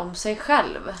vill om sig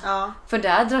själv. För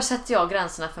där sätter jag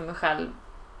gränserna för mig själv.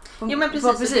 Jo men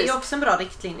precis. Det är också en bra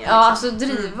riktlinje. Ja, alltså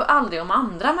driv aldrig om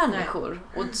andra människor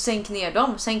och sänk ner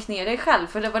dem. Sänk ner dig själv,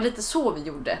 för det var lite så vi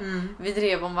gjorde. Vi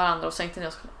drev om varandra och sänkte ner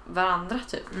oss varandra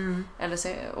typ.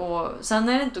 Och sen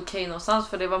är det inte okej någonstans,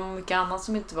 för det var mycket annat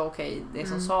som inte var okej, det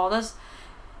som sades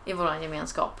i våran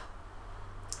gemenskap.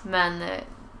 Men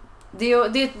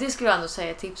det skulle jag ändå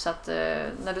säga tips, att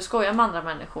när du skojar med andra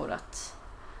människor, att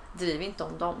driv inte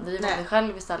om dem, driv om dig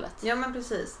själv istället. Ja men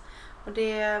precis. Och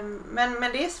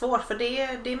men det är svårt, för det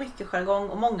är mycket jargong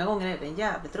och många gånger är det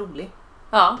jävligt rolig.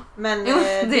 Ja. Men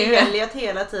det gäller ju att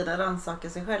hela tiden rannsaka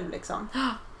sig själv liksom.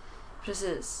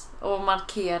 Precis. Och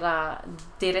markera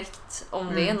direkt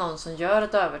om det är någon som gör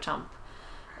ett övertramp.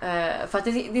 För att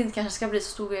det inte kanske ska bli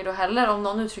så stor grej då heller, om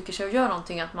någon uttrycker sig och gör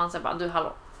någonting, att man säger bara, du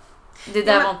hallå, Det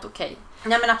där var inte okej.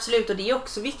 Nej men absolut, och det är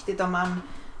också viktigt om man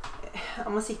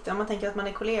tänker att man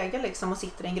är kollega liksom och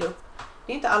sitter i en grupp.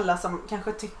 Det är inte alla som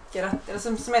kanske tycker att, eller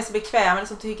som är så bekväma eller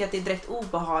som tycker att det är direkt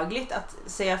obehagligt att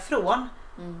säga ifrån.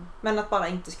 Men att bara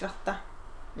inte skratta.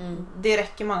 Det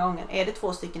räcker många gånger. Är det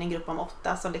 2 stycken i en grupp om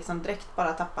 8 som liksom direkt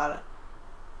bara tappar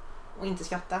och inte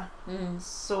skrattar,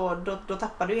 så då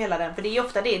tappar du hela den. För det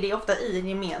är ofta i en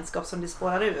gemenskap som det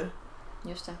spårar ur.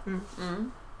 Just det.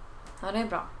 Ja, det är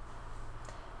bra.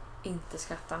 Inte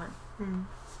skratta med.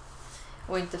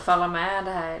 Och inte falla med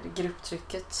det här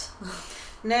grupptrycket.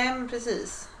 Nej, men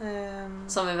precis.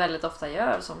 Som vi väldigt ofta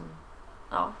gör. Som,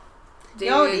 det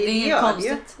är gör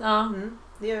konstigt. Det, ja.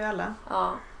 Det gör ju alla.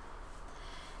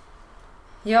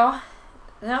 Ja,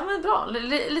 men bra.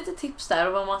 Lite tips där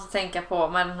och vad man ska tänka på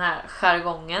med den här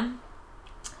jargongen.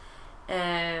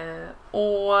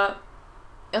 Och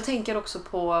jag tänker också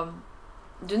på,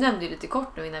 du nämnde ju lite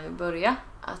kort nu innan vi började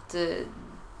att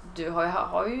du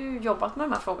har ju jobbat med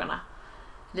de här frågorna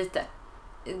lite.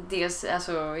 Dels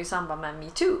alltså i samband med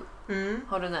MeToo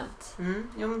har du nämnt.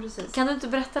 Jo, men precis. Kan du inte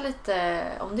berätta lite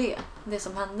om det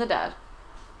som hände där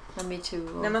med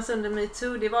MeToo? Nej, men under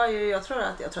MeToo, det var ju, jag tror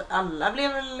att alla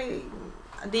blev väl,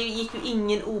 det gick ju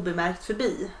ingen obemärkt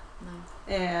förbi.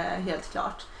 Helt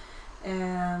klart.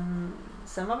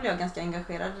 Sen var väl jag ganska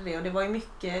engagerad i det, och det var ju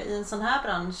mycket i en sån här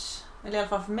bransch, eller i alla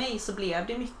fall för mig, så blev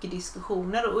det mycket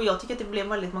diskussioner, och jag tycker att det blev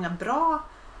väldigt många bra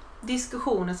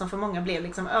diskussioner som för många blev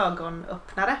liksom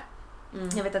ögonöppnare.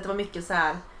 Jag vet att det var mycket så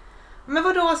här: men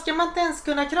vadå, ska man inte ens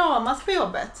kunna kramas på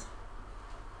jobbet?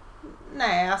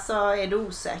 Nej, alltså är du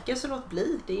osäker så låt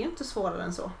bli. Det är ju inte svårare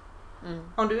än så.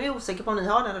 Om du är osäker på om ni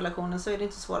har den relationen så är det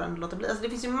inte svårare än att låta bli. Alltså det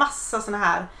finns ju massa såna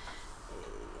här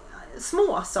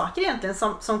små saker egentligen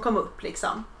som kom upp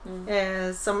liksom.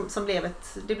 Som blev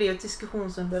ett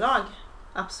diskussionsunderlag.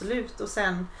 Absolut. Och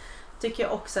sen tycker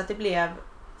jag också att det blev,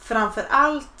 framför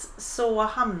allt så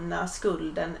hamnar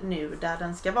skulden nu där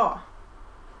den ska vara.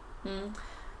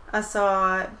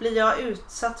 Alltså blir jag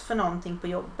utsatt för någonting på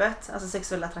jobbet, alltså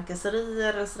sexuella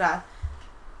trakasserier eller sådär,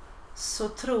 så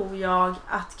tror jag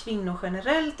att kvinnor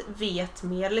generellt vet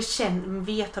mer, eller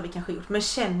vet har vi kanske gjort, men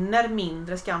känner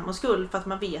mindre skam och skuld, för att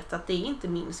man vet att det är inte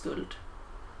min skuld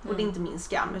och det är inte min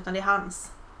skam, utan det är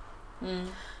hans.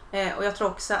 Och jag tror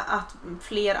också att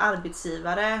fler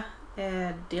arbetsgivare,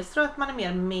 dels tror jag att man är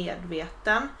mer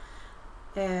medveten,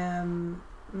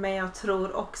 men jag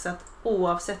tror också att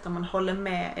oavsett om man håller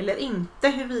med eller inte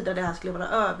huruvida det här skulle vara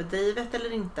överdrivet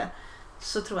eller inte,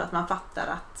 så tror jag att man fattar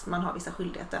att man har vissa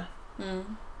skyldigheter.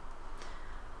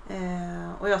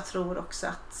 Och jag tror också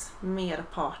att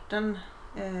merparten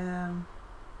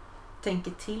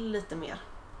tänker till lite mer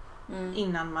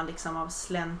innan man liksom av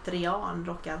slentrian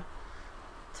råkar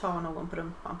ta någon på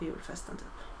rumpan på julfesten typ.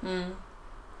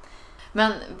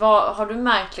 Men vad har du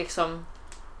märkt liksom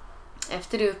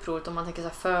efter det upproret, om man tänker så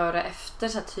här före efter,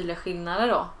 så här tydliga skillnader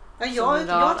då? Ja, jag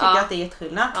tycker att det är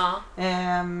jätteskillnad.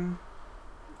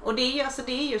 Och det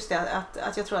är just det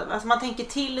att jag tror att alltså man tänker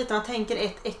till lite, man tänker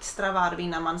ett extra varv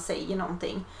innan man säger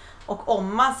någonting. Och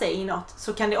om man säger något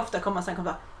så kan det ofta komma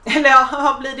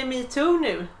eller blir det MeToo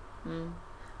nu?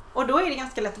 Och då är det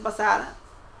ganska lätt att bara så här,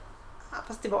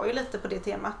 fast det var ju lite på det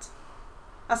temat.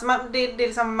 Alltså det är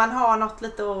liksom, man har något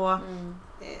lite och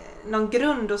någon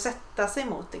grund att sätta sig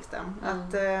mot liksom.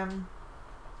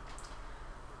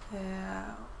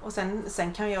 Och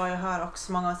sen kan jag ju höra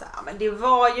också många säga, men det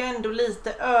var ju ändå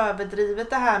lite överdrivet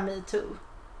det här MeToo.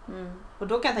 Och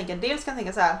då kan jag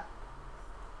tänka så här,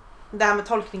 det här med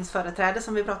tolkningsföreträde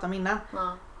som vi pratade om innan.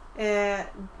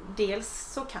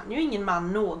 Dels så kan ju ingen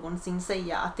man någonsin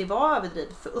säga att det var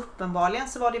överdrivet, för uppenbarligen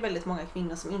så var det väldigt många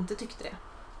kvinnor som inte tyckte det.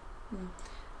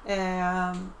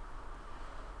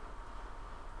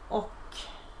 Och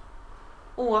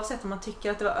oavsett om man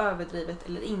tycker att det var överdrivet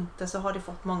eller inte, så har det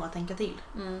fått många att tänka till.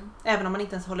 Även om man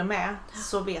inte ens håller med,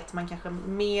 så vet man kanske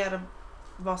mer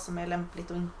vad som är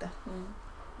lämpligt och inte.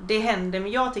 Det händer,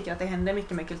 men jag tycker att det händer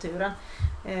mycket med kulturen.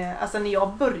 Alltså när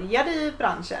jag började i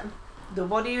branschen, då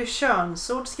var det ju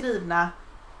könsord skrivna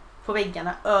på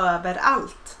väggarna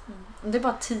överallt. Det är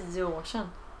bara 10 år sedan.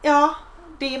 Ja,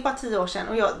 det är bara 10 år sedan.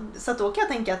 Och så då kan jag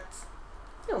tänka att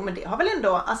men det har väl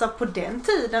ändå, alltså på den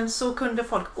tiden så kunde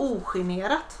folk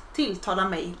ogenerat tilltala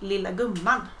mig lilla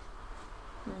gumman.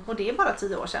 Och det är bara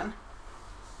 10 år sedan.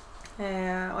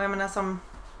 Och jag menar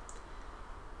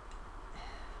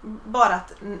bara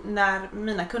att när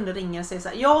mina kunder ringer och säger så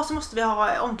här, ja, så måste vi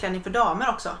ha omklädning för damer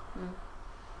också.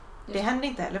 Det hände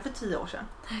inte heller för 10 år sedan.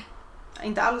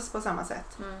 Inte alls på samma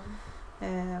sätt.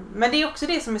 Men det är också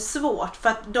det som är svårt, för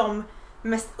att de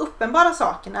mest uppenbara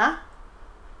sakerna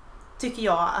tycker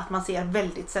jag att man ser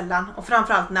väldigt sällan. Och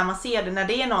framförallt när man ser det, när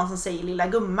det är någon som säger lilla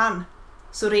gumman,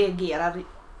 så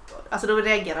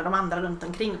reagerar de andra runt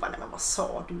omkring. Bara, nej, men vad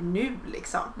sa du nu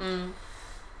liksom?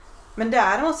 Men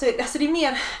däremot så alltså det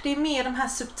är mer de här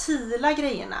subtila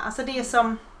grejerna. Alltså det är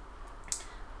som,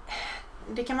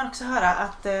 det kan man också höra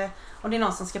att om det är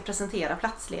någon som ska presentera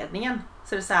platsledningen,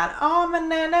 så är det så här,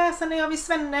 men sen har vi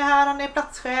Svenne här, han är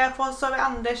platschef, och så har vi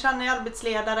Anders, han är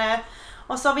arbetsledare,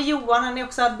 och så har vi Johan, han är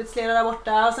också arbetsledare där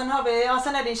borta, och sen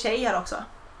är det en tjej här också.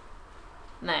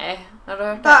 Nej, har du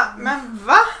hört det? Men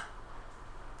va?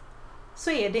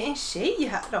 Så är det en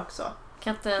tjej här också.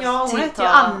 Kan inte ens hon heter ju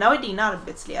Anna och är din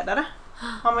arbetsledare,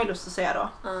 har man ju lust att säga då.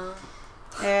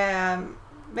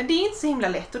 Men det är inte så himla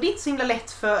lätt, och det är inte så himla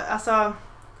lätt för, alltså,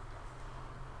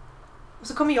 och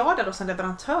så kommer jag där då som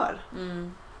leverantör.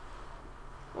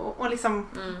 Och liksom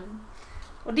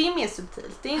och det är mer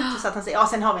subtilt. Det är inte så att han säger,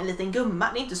 sen har vi en liten gumma.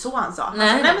 Det är inte så han sa.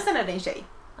 Nej, men sen är det en tjej.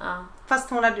 Ja. Fast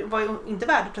hon var ju inte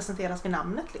värd att presenteras med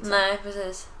namnet liksom. Nej,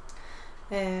 precis.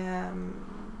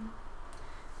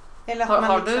 Eller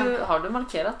att har du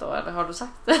markerat då? Eller har du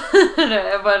sagt det?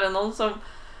 Var det någon som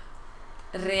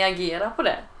reagerar på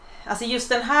det? Alltså just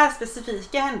den här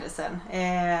specifika händelsen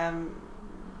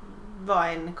var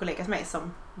en kollega till mig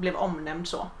som blev omnämnd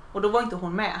så. Och då var inte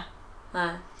hon med.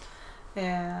 Nej.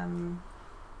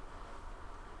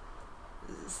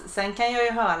 Sen kan jag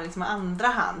ju höra liksom andra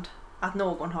hand att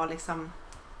någon har liksom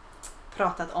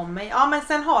pratat om mig. Ja, men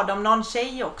sen har de någon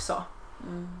tjej också.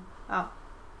 Ja.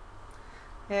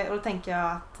 Och då tänker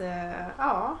jag att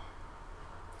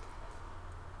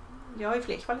jag har ju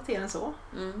fler kvaliteter än så.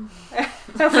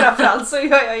 Framförallt så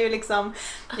gör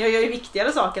jag ju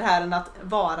viktigare saker här än att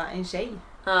vara en tjej.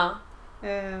 Ja.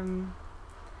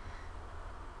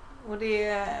 Och det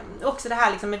är också det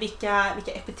här liksom med vilka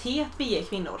epitet vi ger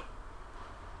kvinnor.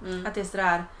 Att det är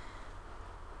sådär,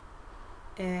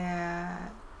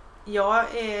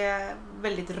 jag är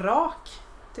väldigt rak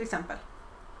till exempel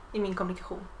i min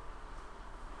kommunikation.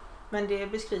 Men det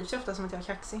beskrivs ju ofta som att jag är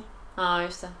kaxig. Ja,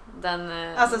 just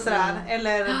det. Alltså sådär.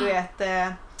 Eller du vet,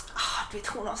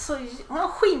 hon har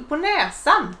skinn på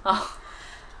näsan.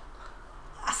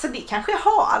 Alltså det kanske jag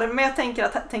har, men jag tänker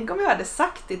att tänk om jag hade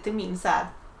sagt det till min så här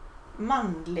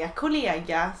manliga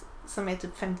kollega som är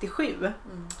typ 57.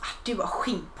 Du har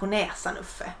skinn på näsan,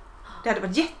 Uffe. Det hade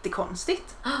varit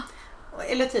jättekonstigt.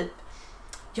 Eller typ,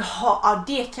 jaha,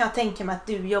 det kan jag tänka mig att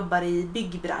du jobbar i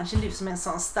byggbranschen, du som är en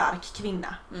sån stark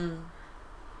kvinna.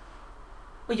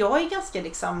 Och jag är ganska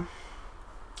liksom,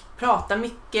 pratar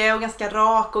mycket och ganska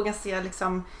rak och ganska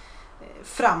liksom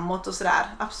framåt och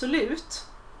sådär. Absolut.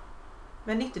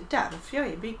 Men det är inte därför jag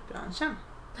är i byggbranschen.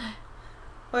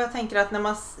 Och jag tänker att när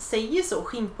man säger så,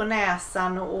 skinn på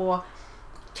näsan och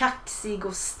kaxig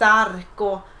och stark,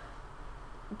 och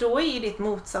då är det ett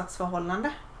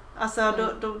motsatsförhållande. Alltså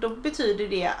då betyder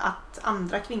det att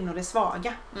andra kvinnor är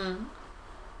svaga.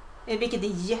 Vilket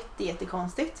är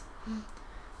jättekonstigt.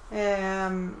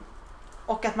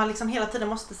 Och att man liksom hela tiden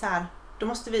måste så här, då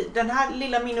måste vi, den här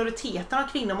lilla minoriteten av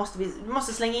kvinnor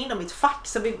måste slänga in dem i ett fack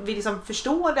så vi liksom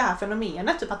förstår det här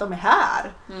fenomenet, typ att de är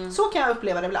här. Så kan jag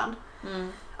uppleva det ibland.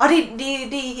 Ja,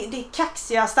 det är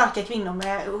kaxiga, starka kvinnor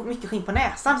med mycket skinn på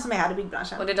näsan som är här i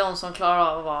byggbranschen. Och det är de som klarar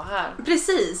av att vara här.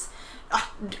 Precis. Ja,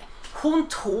 hon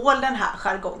tål den här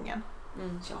jargongen.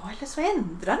 Ja, eller så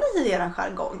ändrar ni er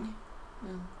jargong.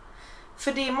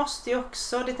 För det måste ju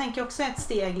också, det tänker jag också är ett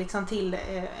steg liksom till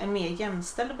en mer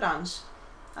jämställd bransch.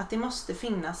 Att det måste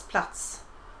finnas plats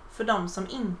för de som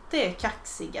inte är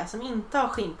kaxiga, som inte har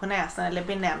skinn på näsan eller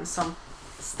benämns som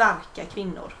starka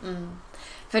kvinnor.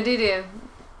 För det är det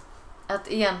att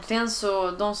egentligen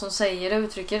så de som säger det,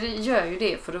 uttrycker det, gör ju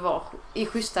det för att vara i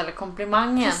schyssta eller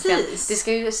komplimang egentligen. Det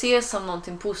ska ju ses som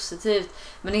någonting positivt,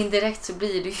 men indirekt så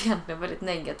blir det ju egentligen väldigt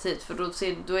negativt, för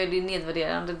då är det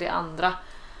nedvärderande det andra,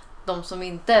 de som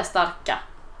inte är starka.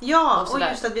 Ja, och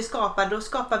just att då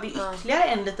skapar vi ytterligare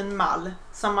en liten mall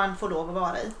som man får lov att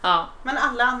vara i. Ja. Men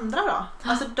alla andra då?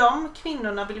 Alltså de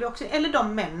kvinnorna vill vi också, eller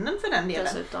de männen för den delen.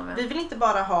 Dessutom, ja. Vi vill inte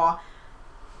bara ha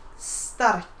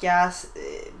starka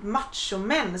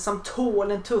machomän som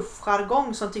tål en tuff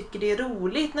jargong, som tycker det är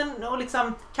roligt och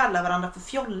liksom kallar varandra för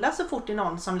fjolla så fort det är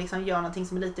någon som liksom gör någonting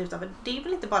som är lite utanför. Det är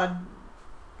väl inte bara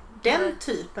den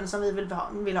typen som vi vill ha.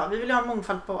 Vi vill ha en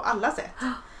mångfald på alla sätt.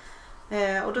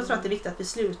 Och då tror jag att det är viktigt att vi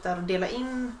slutar att dela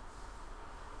in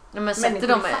men sätter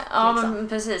de fack, ja, liksom. men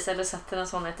precis, eller sätter en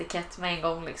sån etikett med en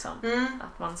gång liksom.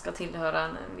 Att man ska tillhöra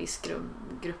en viss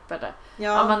grupp eller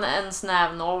men en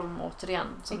snäv norm återigen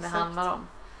som exakt. Det handlar om.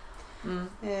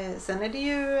 Sen är det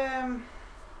ju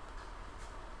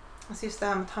alltså just det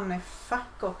här med att hamna i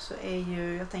fack också är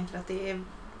ju, jag tänker att det är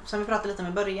som vi pratade lite om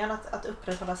i början, att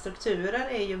upprätthålla strukturer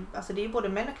är ju, alltså det är ju både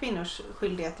män och kvinnors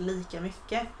skyldighet lika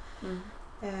mycket.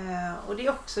 Och det är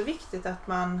också viktigt att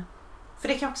man, för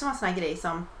det kan också vara en sån här grej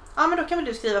som, ja men då kan väl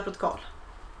du skriva protokoll.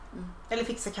 Eller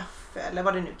fixa kaffe eller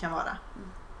vad det nu kan vara.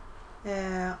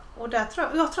 Och där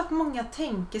jag tror att många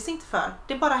tänker sig inte för.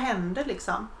 Det bara händer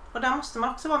liksom. Och där måste man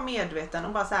också vara medveten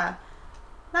och bara så här: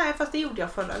 nej fast det gjorde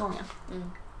jag förra gången.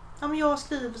 Ja men jag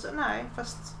skriver så, nej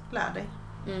fast lär dig.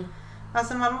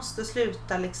 Alltså man måste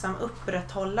sluta liksom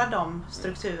upprätthålla de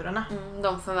strukturerna.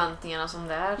 De förväntningarna som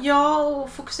det är. Ja, och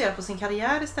fokusera på sin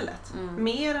karriär istället.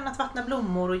 Mer än att vattna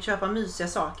blommor och köpa mysiga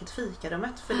saker till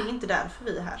fikarummet. För det är inte därför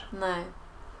vi är här. Nej,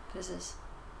 precis.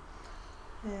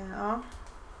 Ja.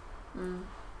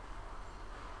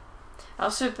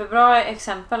 Ja, superbra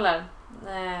exempel där.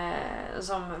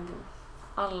 Som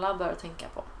alla bör tänka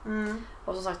på.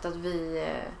 Och som sagt att vi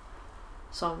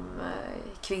som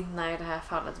kvinna i det här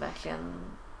fallet verkligen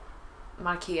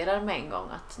markerar med en gång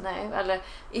att nej, eller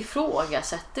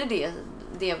ifrågasätter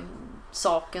det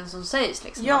saken som sägs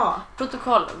liksom. Ja.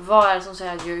 Protokoll, vad är det som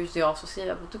säger att just jag ska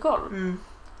skriva protokoll?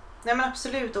 Nej men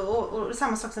absolut, och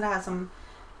samma sak som det här som,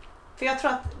 för jag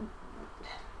tror att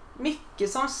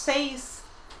mycket som sägs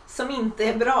som inte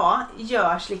är bra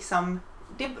görs liksom,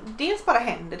 dels bara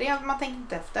händer det, man tänker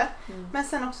inte efter. Men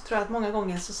sen också tror jag att många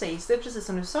gånger så sägs det precis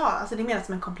som du sa, alltså det är mer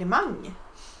som en komplimang.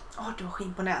 Du har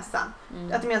skinn på näsan.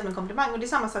 Att det är mer som en komplimang. Och det är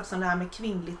samma sak som det här med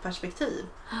kvinnligt perspektiv.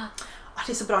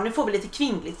 Det är så bra, nu får vi lite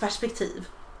kvinnligt perspektiv.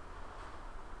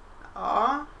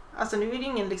 Ja, alltså nu är det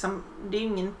ingen liksom, det är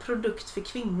ingen produkt för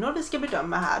kvinnor vi ska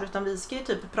bedöma här, utan vi ska ju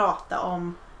typ prata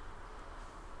om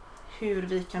hur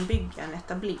vi kan bygga en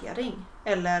etablering.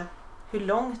 Eller hur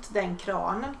långt den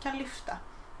kranen kan lyfta.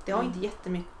 Det har inte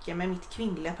jättemycket med mitt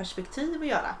kvinnliga perspektiv att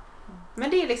göra. Men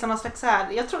det är liksom någon slags så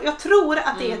här, jag tror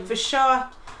att det är ett försök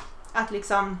att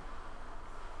liksom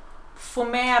få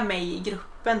med mig i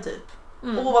gruppen typ.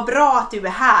 Vad bra att du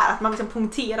är här. Att man liksom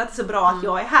punkterar att det är så bra att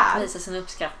jag är här. Visa sin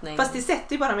uppskattning. Fast det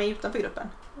sätter ju bara mig utanför gruppen.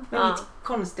 Med mitt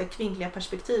konstiga kvinnliga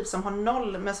perspektiv som har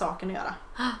noll med saken att göra.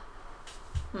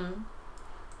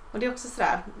 Och det är också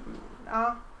sådär,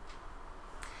 ja.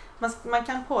 Man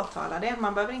kan påtala det,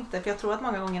 man behöver inte, för jag tror att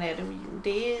många gånger är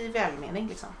det är i välmening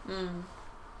liksom.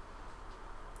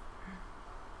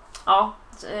 Ja,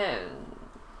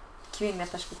 kvinnliga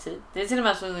perspektiv. Det är till och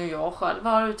med så att jag själv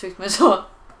har uttryckt mig så.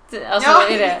 Alltså, ja,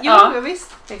 är det, ja,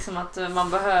 visst. Liksom att man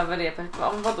behöver det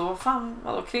perspektivet.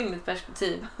 Vadå kvinnligt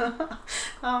perspektiv?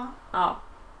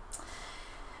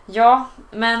 Ja,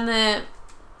 men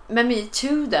med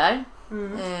MeToo där,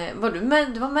 var du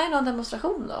med i någon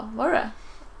demonstration då? Var du det?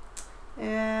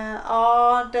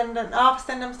 Fast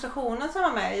den demonstrationen som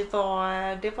var med i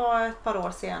det var ett par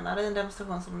år senare, en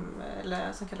demonstration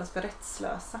som kallas för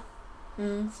rättslösa.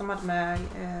 Som hade med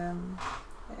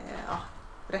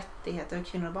rättigheter och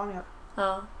kvinnor och barn att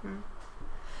göra.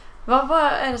 Vad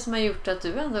är det som har gjort att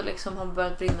du ändå liksom har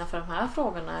börjat brinna för de här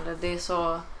frågorna? Eller det är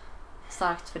så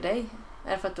starkt för dig?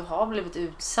 Är det för att du har blivit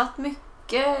utsatt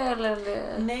mycket? Eller?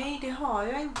 Nej, det har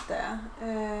jag inte.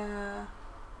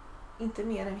 Inte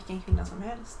mer än vilken kvinna som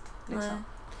helst. Liksom.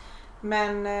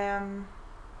 Men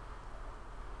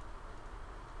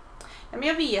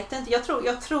jag vet inte.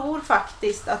 Jag tror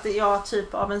faktiskt att jag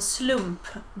typ av en slump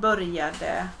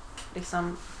började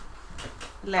liksom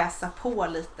läsa på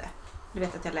lite. Du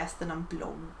vet att jag läste någon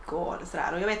blogg och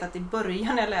sådär. Och jag vet att i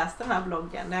början när jag läste den här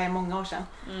bloggen, det är många år sedan,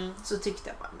 så tyckte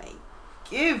jag bara, nej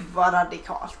gud vad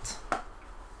radikalt.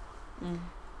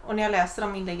 Och när jag läser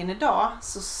de inläggen idag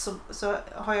så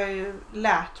har jag ju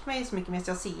lärt mig så mycket mer,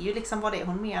 så jag ser ju liksom vad det är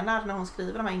hon menar när hon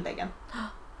skriver de här inläggen.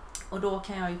 Och då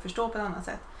kan jag ju förstå på ett annat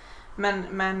sätt.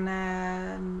 Men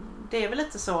det är väl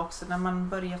lite så också när man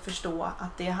börjar förstå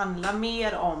att det handlar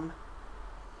mer om,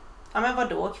 ja men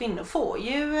vadå, kvinnor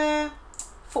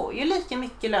får ju lika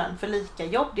mycket lön för lika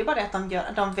jobb. Det är bara det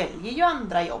att de väljer ju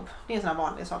andra jobb. Det är en sån här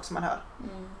vanlig sak som man hör.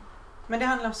 Men det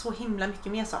handlar om så himla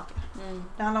mycket mer saker.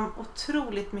 Det handlar om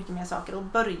otroligt mycket mer saker. Och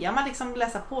börjar man liksom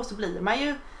läsa på så blir man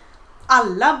ju,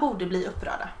 alla borde bli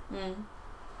upprörda.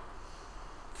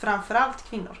 Framförallt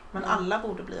kvinnor. Men alla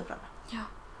borde bli upprörda. Ja.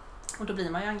 Och då blir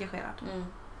man ju engagerad.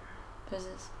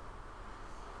 Precis.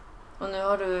 Och nu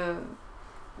har du,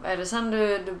 är det sen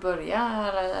du började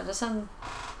eller är det sen?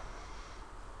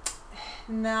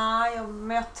 Nej,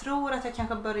 men jag tror att jag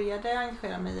kanske började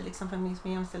engagera mig i liksom feminism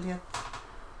och jämställdhet.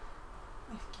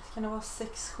 Kan det vara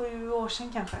 6-7 år sedan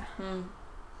kanske.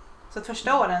 Så att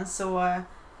första åren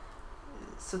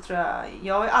så tror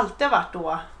jag har alltid varit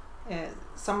då,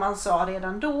 som man sa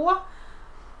redan då,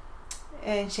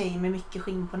 en tjej med mycket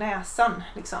skinn på näsan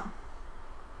liksom.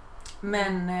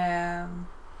 Men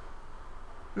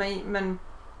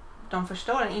de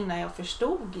första åren innan jag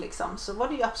förstod liksom, så var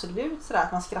det ju absolut sådär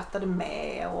att man skrattade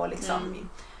med och liksom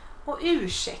och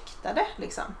ursäktade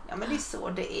liksom. Ja men det är så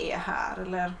det är här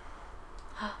eller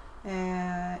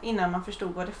innan man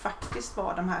förstod vad det faktiskt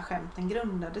var de här skämten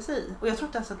grundade sig i. Och jag tror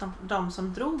inte ens att de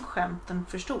som drog skämten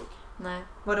förstod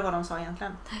vad det var de sa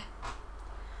egentligen.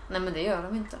 Nej men det gör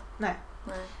de inte. Nej.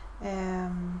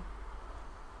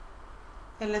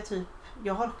 Eller typ,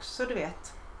 jag har också du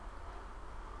vet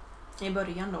i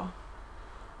början då.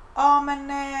 Ja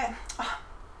men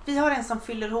vi har en som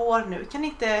fyller år nu.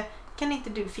 Kan inte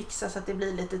du fixa så att det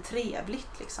blir lite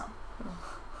trevligt liksom?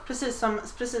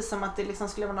 Precis som att det liksom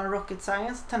skulle vara någon rocket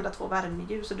science, tända 2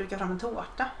 värmeljus och duka fram en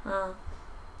tårta.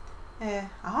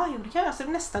 Ja, det kan jag. Så det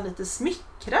är nästan lite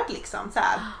smickrad liksom så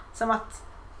här, som att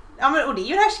ja men och det är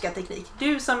ju härskarteknik.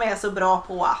 Du som är så bra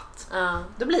på att.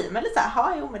 Då blir man lite så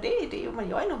här, jo men det är det, men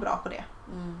jag är nog bra på det.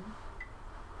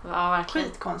 Ja, verkligen.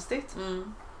 Skitkonstigt.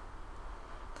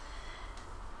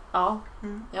 Ja.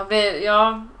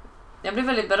 Jag blev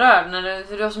väldigt berörd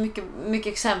för det var så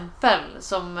mycket exempel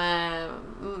som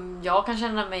jag kan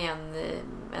känna mig igen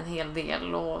en hel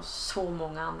del och så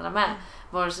många andra med.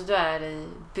 Vare sig du är i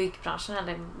byggbranschen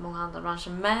eller många andra branscher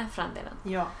med för den delen.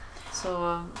 Ja.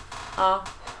 Så, ja.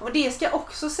 Och det ska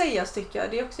också sägas tycker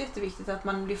jag. Det är också jätteviktigt att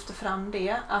man lyfter fram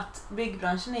det. Att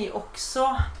byggbranschen är ju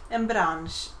också en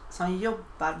bransch som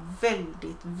jobbar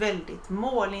väldigt, väldigt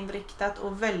målinriktat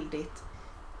och väldigt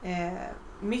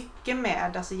mycket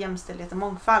med alltså jämställdhet och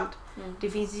mångfald. Det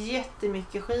finns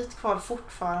jättemycket skit kvar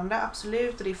fortfarande,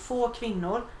 absolut. Och det är få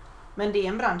kvinnor. Men det är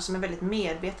en bransch som är väldigt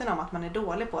medveten om att man är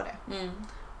dålig på det.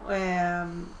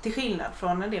 Till skillnad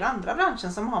från en del andra branscher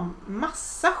som har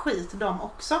massa skit de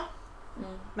också.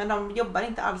 Men de jobbar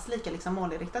inte alls lika liksom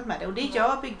målinriktat med det. Och det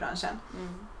gör byggbranschen.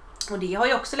 Och det har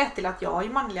ju också lett till att jag har ju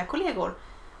manliga kollegor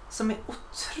som är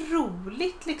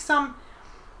otroligt liksom,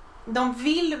 de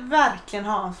vill verkligen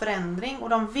ha en förändring och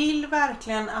de vill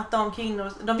verkligen att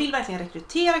de vill verkligen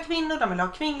rekrytera kvinnor, de vill ha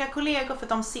kvinnliga kollegor för att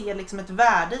de ser liksom ett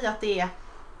värde i att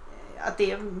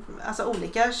det är alltså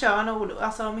olika kön och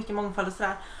alltså mycket mångfald och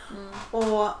sådär.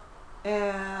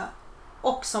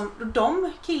 Och som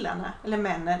de killarna eller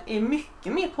männen är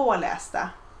mycket mer pålästa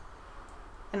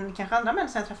än kanske andra män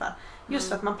som jag träffar. Just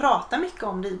för att man pratar mycket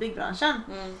om det i byggbranschen.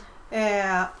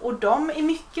 Och de är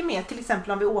mycket mer, till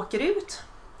exempel om vi åker ut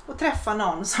och träffar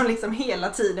någon som liksom hela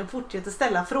tiden fortsätter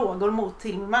ställa frågor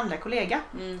till min manliga kollega.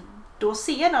 Då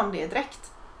ser de det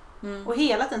direkt. Och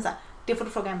hela tiden så här, det får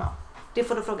du fråga Emma. Det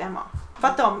får du fråga Emma. För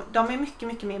att de är mycket,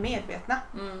 mycket mer medvetna.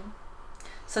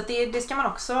 Så att det ska man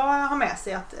också ha med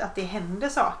sig att det händer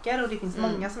saker och det finns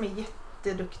många som är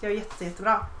jätteduktiga och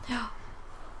jättebra.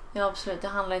 Ja, absolut. Det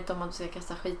handlar inte om att du ska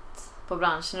kasta skit på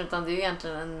branschen utan det är ju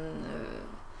egentligen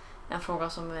en fråga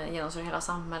som genomsyrar hela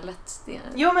samhället.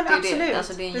 Jo men det absolut.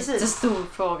 Alltså, det är en jättestor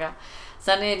fråga.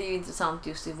 Sen är det ju intressant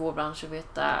just i vår bransch att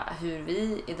veta hur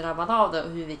vi är drabbade av det och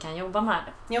hur vi kan jobba med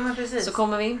det. Jo men precis. Så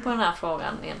kommer vi in på den här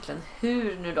frågan egentligen.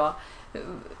 Hur nu då?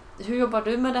 Hur jobbar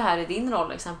du med det här i din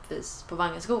roll exempelvis på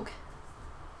Vangenskog?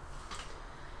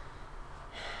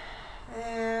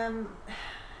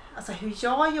 Alltså hur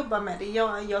jag jobbar med det,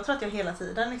 jag tror att jag hela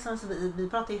tiden liksom, så vi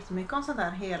pratar jättemycket om sånt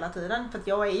här hela tiden för att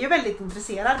jag är ju väldigt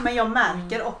intresserad men jag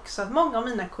märker också att många av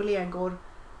mina kollegor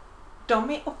de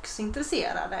är också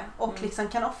intresserade och liksom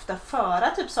kan ofta föra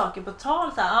typ saker på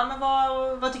tal så här, men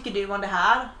vad tycker du om det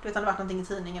här? Du vet om det varit någonting i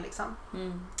tidningen liksom.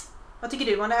 Vad tycker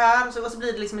du om det här? Och så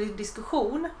blir det liksom en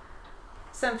diskussion.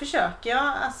 Sen försöker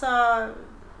jag alltså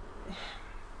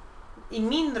i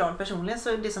min roll personligen så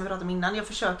är det som vi pratade om innan, jag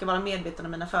försöker vara medveten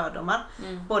om mina fördomar.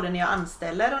 Både när jag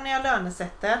anställer och när jag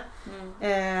lönesätter.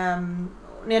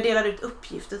 När jag delar ut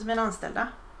uppgifter till mina anställda.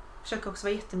 Försöker också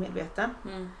vara jättemedveten.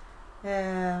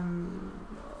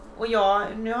 Och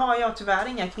nu har jag tyvärr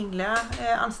inga kvinnliga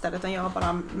anställda utan jag har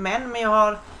bara män. Men jag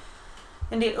har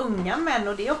en del unga män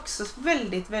och det är också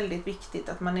väldigt, väldigt viktigt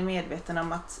att man är medveten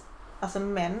om att alltså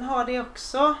män har det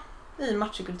också i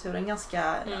machokulturen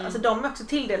ganska, alltså de är också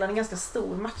tilldelade en ganska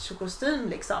stor machokostym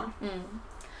liksom.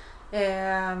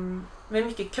 Med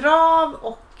mycket krav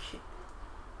och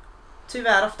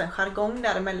tyvärr ofta en jargong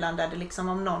däremellan där det liksom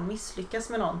om någon misslyckas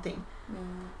med någonting.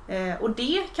 Och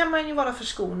det kan man ju vara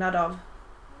förskonad av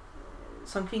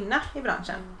som kvinna i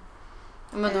branschen.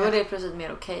 Men då är det plötsligt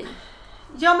mer okej.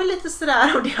 Ja men lite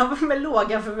sådär och det har med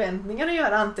låga förväntningar att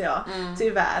göra antar jag,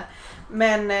 tyvärr.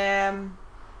 Men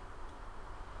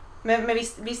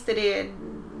visst är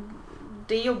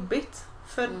det är jobbigt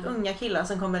för unga killar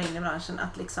som kommer in i branschen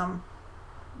att liksom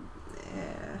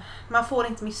man får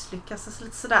inte misslyckas, alltså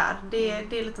lite sådär. Det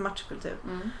är lite machokultur.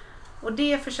 Och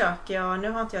det försöker jag,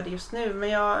 nu har inte jag det just nu, men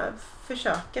jag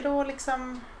försöker då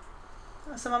liksom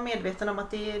Alltså vara medveten om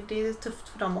att det är tufft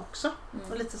för dem också.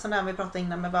 Och lite som när vi pratade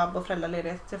innan med vab och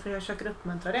föräldraledighet. Jag försöker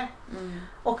uppmuntra det.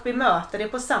 Och bemöta det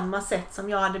på samma sätt som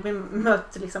jag hade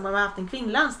bemött liksom, om jag haft en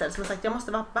kvinnlig anställd som har sagt jag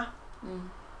måste vabba.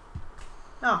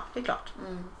 Ja, det är klart.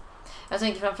 Jag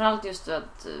tänker framförallt just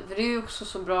att, för det är ju också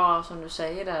så bra som du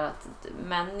säger där, att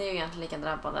män är ju egentligen lika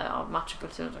drabbade av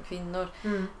machokulturen som kvinnor.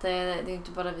 Det är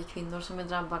inte bara vi kvinnor som är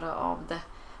drabbade av det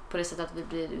på det sättet att vi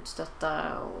blir utstötta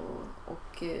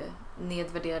och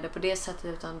nedvärderade på det sättet,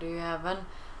 utan det är ju även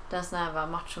den snäva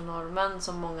machonormen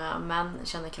som många män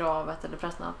känner kravet eller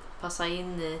pressen att passa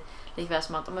in i, likväl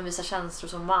som att om man visar känslor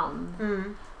som man.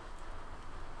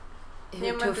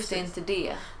 Hur tufft är inte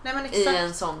det? Nej, men i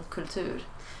en sån kultur?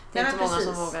 Det är inte många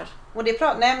som vågar. Och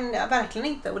det nej, verkligen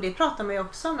inte. Och det pratar man ju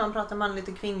också om när man pratar manligt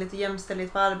och kvinnligt och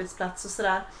jämställdhet på arbetsplats och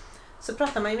sådär. Så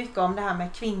pratar man ju mycket om det här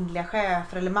med kvinnliga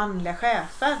chefer eller manliga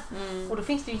chefer. Och då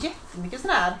finns det ju jättemycket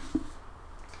sån här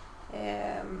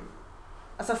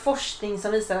alltså forskning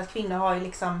som visar att kvinnor har ju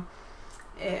liksom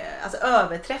alltså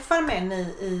överträffar män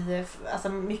i alltså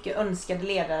mycket önskade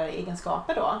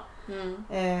ledaregenskaper då.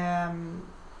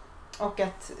 Och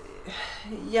att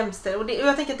jämställd, och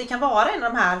jag tänker att det kan vara en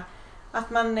av de här att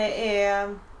man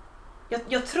är,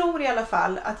 jag tror i alla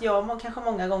fall att jag kanske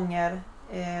många gånger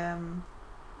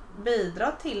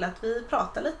bidrar till att vi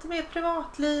pratar lite mer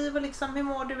privatliv och liksom hur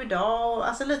mår du idag och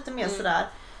alltså lite mer sådär,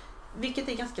 vilket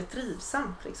är ganska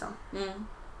trivsamt liksom.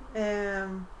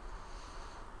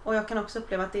 Och jag kan också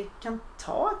uppleva att det kan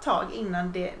ta ett tag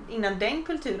innan den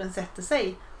kulturen sätter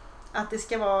sig. Att det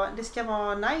ska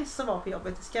vara nice att vara på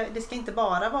jobbet. Det ska inte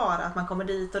bara vara att man kommer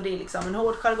dit och det är liksom en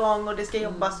hård jargong och det ska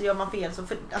jobbas och gör man fel så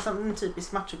alltså en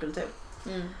typisk machokultur.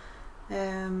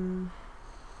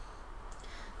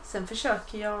 Sen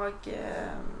försöker jag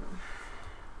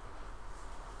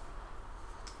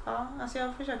alltså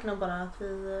jag försöker nog bara att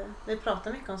vi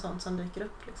pratar mycket om sånt som dyker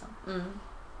upp liksom.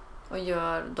 Och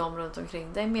gör de runt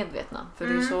omkring dig medvetna. För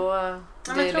det är så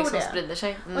det liksom sprider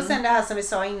sig. Och sen det här som vi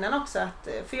sa innan också. Att,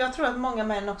 för jag tror att många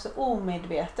män också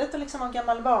omedvetet och liksom av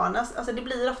gammal vana. Alltså det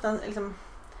blir ofta liksom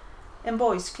en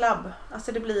boys club.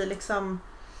 Alltså det blir liksom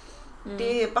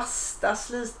det bastas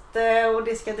lite och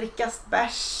det ska drickas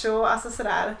bärs och alltså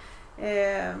sådär.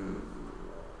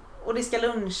 Och det ska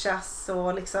lunchas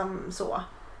och liksom så.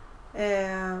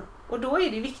 Och då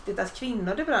är det viktigt att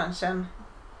kvinnor i branschen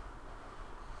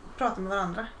pratar med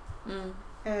varandra.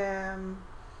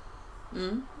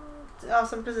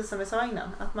 Alltså precis som vi sa innan.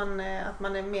 Att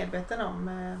man är medveten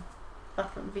om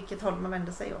vilket håll man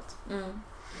vänder sig åt.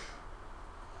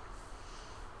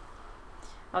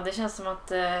 Ja, det känns som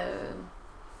att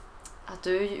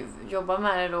du jobbar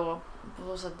med det då på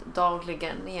så sätt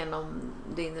dagligen genom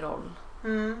din roll.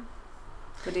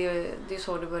 För det är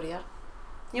så det börjar.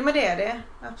 Jo, men det är det.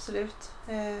 Absolut.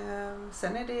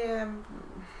 Sen är det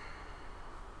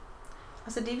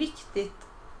alltså det är viktigt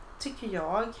tycker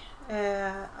jag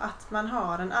att man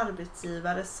har en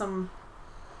arbetsgivare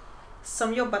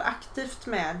som jobbar aktivt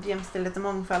med jämställdhet och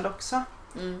mångfald också.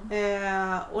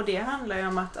 Och det handlar ju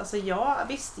om att alltså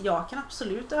jag kan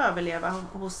absolut överleva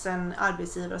hos en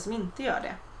arbetsgivare som inte gör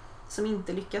det. Som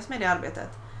inte lyckas med det arbetet.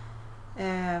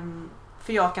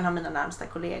 För jag kan ha mina närmsta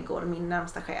kollegor, min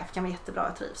närmsta chef kan vara jättebra,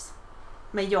 jag trivs.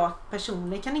 Men jag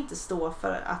personligen kan inte stå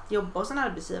för att jobba hos en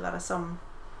arbetsgivare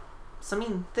som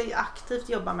inte aktivt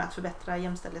jobbar med att förbättra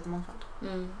jämställdhet och mångfald.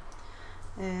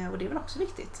 Och det är väl också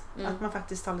viktigt att man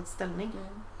faktiskt tar lite ställning.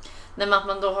 Nej, men att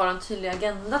man då har en tydlig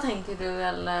agenda, tänker du,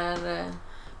 eller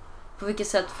på vilket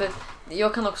sätt? För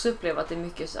jag kan också uppleva att det är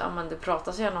mycket, det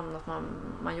pratas gärna om att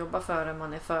man jobbar för det,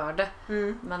 man är för det.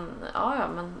 Men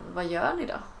men vad gör ni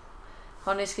då?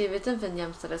 Har ni skrivit en fin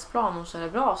jämställdhetsplan och så är det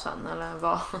bra sen? Eller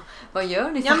vad gör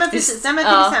ni faktiskt? Ja, men precis. Nej, men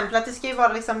till exempel att det ska ju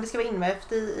vara liksom, det ska vara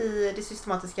invävt i det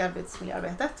systematiska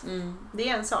arbetsmiljöarbetet. Det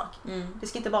är en sak. Det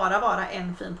ska inte bara vara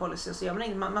en fin policy och så gör man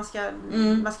inget.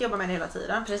 Man ska jobba med det hela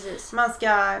tiden. Precis.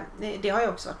 Det har jag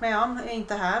också varit med om,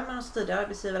 inte här men hos tidigare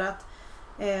arbetsgivare, att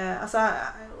alltså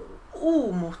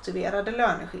omotiverade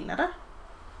löneskillnader.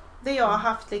 Det jag har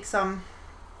haft liksom.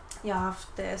 Jag har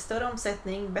haft större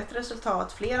omsättning, bättre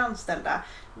resultat, fler anställda,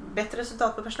 bättre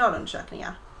resultat på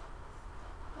personalundersökningar.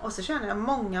 Och så tjänar jag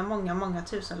många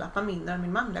tusenlappar mindre än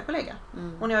min manliga kollega.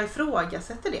 Och när jag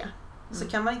ifrågasätter det så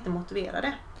kan man inte motivera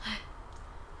det.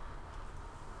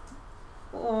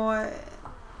 Och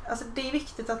alltså det är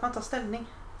viktigt att man tar ställning.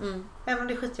 Även om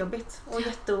det är skitjobbigt och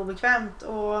jätteobekvämt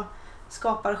och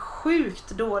skapar sjukt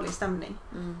dålig stämning.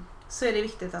 Så är det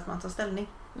viktigt att man tar ställning.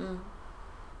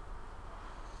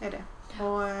 Är det.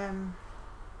 Och,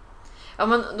 Ja,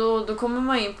 men då kommer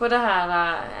man in på det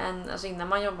här alltså innan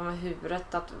man jobbar med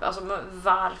huret, att alltså,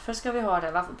 varför ska vi ha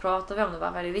det? Varför pratar vi om det?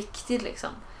 Varför är det viktigt liksom?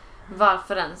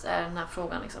 Varför ens är den här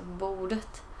frågan liksom på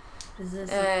bordet?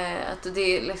 Precis. Att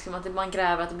det är liksom att man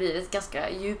gräver, att det blir ett ganska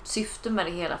djupt syfte med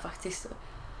det hela faktiskt.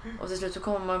 Och till slut så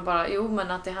kommer man bara,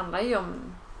 men att det handlar ju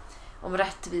om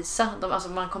rättvisa. Alltså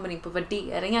man kommer in på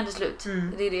värderingar till slut.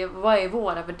 Det är det, vad är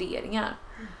våra värderingar?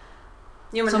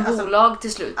 Som bolag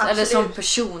till slut. Absolut. Eller som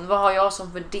person, vad har jag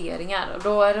som värderingar? Och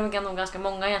då är det nog ganska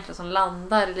många egentligen som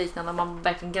landar i liknande, när man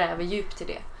verkligen gräver djupt i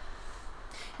det.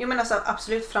 Jo, men alltså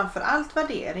absolut, framförallt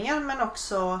värderingar, men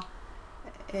också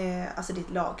alltså ditt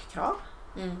lagkrav.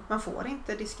 Man får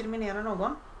inte diskriminera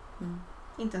någon.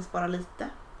 Inte ens bara lite.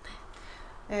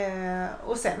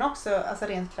 Och sen också, alltså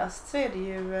rent krasst så är det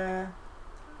ju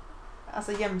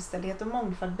alltså jämställdhet och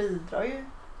mångfald bidrar ju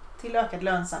till ökad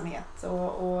lönsamhet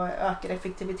och ökar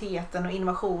effektiviteten och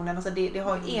innovationen. Alltså det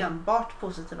har ju enbart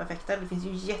positiva effekter. Det finns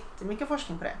ju jättemycket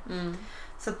forskning på det.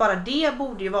 Så att bara det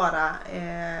borde ju vara,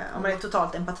 om man är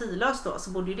totalt empatilös då, så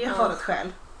borde ju det vara ett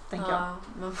skäl, tänker jag.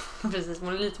 Men, precis,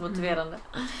 man är lite motiverande.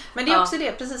 Men det är också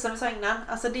det, precis som du sa innan.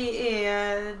 Alltså det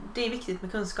är viktigt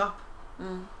med kunskap.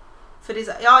 För det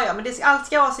är så, men allt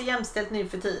ska vara så jämställt nu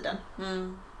för tiden.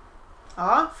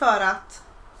 Ja, för att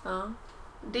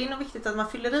det är nog viktigt att man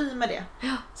fyller i med det.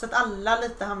 Så att alla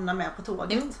lite hamnar med på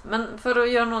tåget. Men för att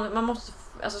göra något, man måste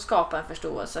alltså skapa en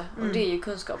förståelse. Och det är ju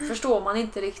kunskap. Förstår man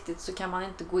inte riktigt så kan man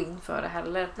inte gå in för det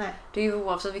heller. Nej. Det är ju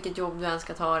oavsett vilket jobb du än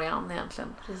ska ta dig an egentligen.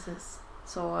 Precis.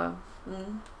 Så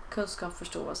kunskap,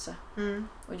 förståelse.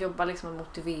 Och jobba liksom med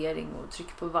motivering och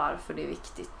tryck på varför det är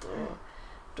viktigt. Och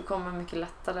då kommer man mycket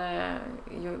lättare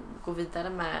gå vidare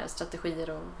med strategier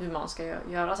och hur man ska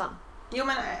göra sen. Jo,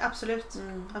 men absolut.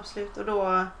 Absolut. Och då,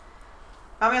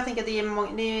 men jag tänker att det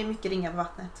är mycket ringar på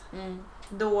vattnet.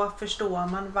 Då förstår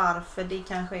man varför det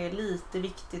kanske är lite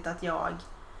viktigt att jag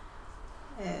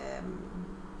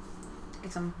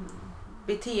liksom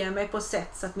beter mig på ett sätt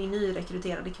så att min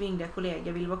nyrekryterade kvinnliga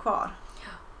kollegor vill vara kvar.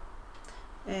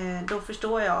 Då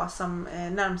förstår jag som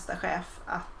närmsta chef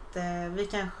att vi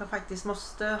kanske faktiskt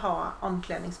måste ha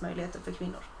omklädningsmöjligheter för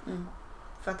kvinnor.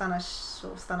 För att annars så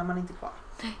stannar man inte kvar.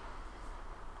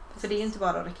 För det är ju inte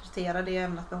bara att rekrytera, det är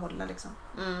även att behålla liksom.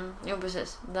 Jo,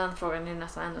 precis. Den frågan är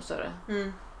nästan ännu större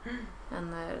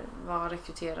än vad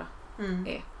rekrytera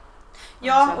är.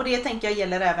 Ja, och det tänker jag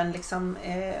gäller även liksom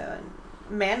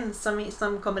män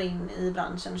som kommer in i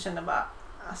branschen och känner bara,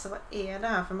 alltså vad är det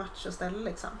här för machoställe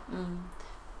liksom.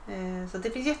 Så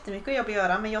det finns jättemycket jobb att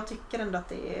göra, men jag tycker ändå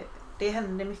att det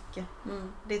händer mycket.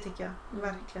 Det tycker jag,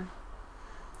 verkligen.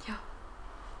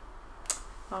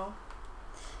 Ja.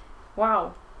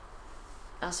 Wow.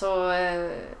 Alltså,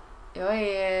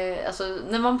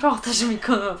 när man pratar så mycket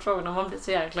om de här frågorna, man blir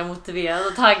så jäkla motiverad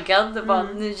och taggad. Bara,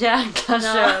 nu jäklar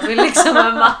kör vi liksom,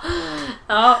 Emma.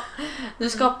 Ja, nu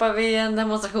skapar vi en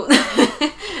demonstration.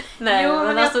 Nej, jo,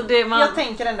 men alltså jag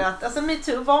tänker ändå att alltså,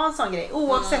 MeToo var en sån grej.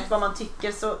 Oavsett vad man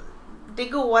tycker så det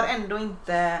går ändå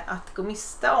inte att gå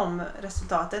miste om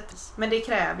resultatet. Men det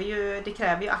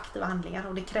kräver ju aktiva handlingar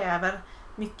och det kräver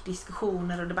mycket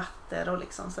diskussioner och debatter och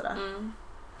liksom sådär.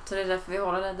 Så det är därför vi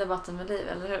håller den debatten med liv,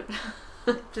 eller hur?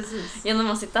 Precis.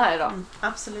 Genom att sitta här idag.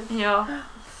 Absolut.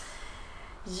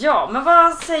 Ja, men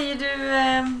vad säger du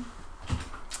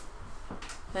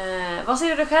vad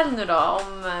säger du själv nu då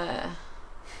om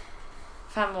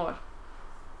 5 år?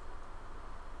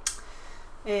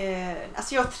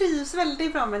 Alltså jag trivs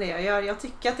väldigt bra med det. Jag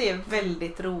tycker att det är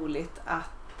väldigt roligt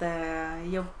att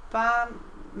jobba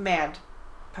med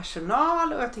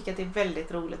personal och jag tycker att det är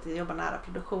väldigt roligt att jobba nära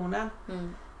produktionen.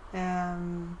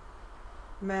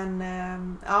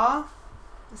 Men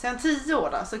sen 10 år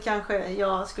då, så kanske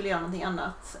jag skulle göra någonting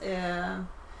annat.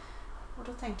 Och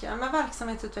då tänker jag med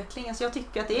verksamhetsutveckling. Alltså jag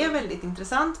tycker att det är väldigt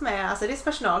intressant med alltså det är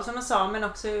personal som jag sa, men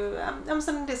också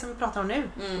det som vi pratar om nu.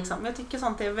 Liksom. Men jag tycker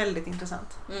sånt är väldigt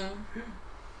intressant.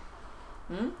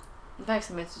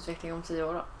 Verksamhetsutveckling om 10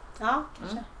 år då? Ja,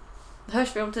 kanske.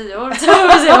 Hörs vi om 10 år? Så får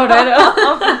vi se vad det är då.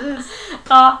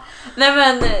 Ja, nej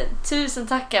men tusen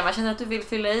tack Emma. Jag känner att du vill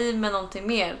fylla i med någonting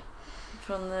mer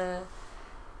från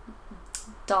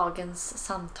dagens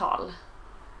samtal.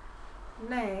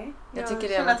 Nej, jag tycker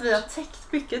känner att vi har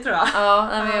täckt mycket, tror jag. Ja,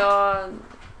 nej, men jag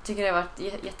tycker det har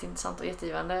varit jätteintressant och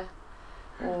jättegivande.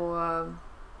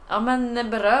 Och men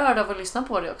berörd av att lyssna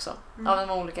på det också. Av de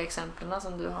olika exemplen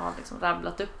som du har liksom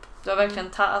rabblat upp. Du har verkligen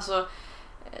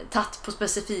tagit på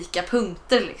specifika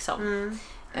punkter liksom.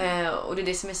 Och det är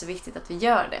det som är så viktigt att vi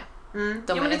gör det.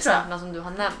 De exemplen som du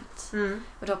har nämnt.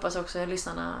 Och det hoppas också att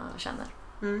lyssnarna känner.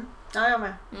 Ja, jag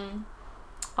med.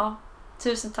 Ja.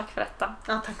 Tusen tack för detta.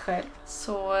 Ja, tack själv.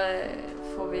 Så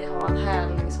får vi ha en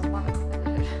härlig sommar,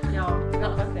 eller hur? Ja, jag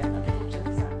hoppas det. Att det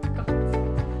fortsätter så här.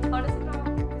 Ha det så bra.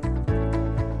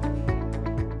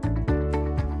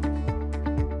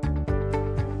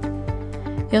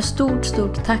 Jag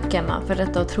stort tack Emma för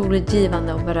detta otroligt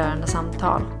givande och berörande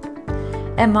samtal.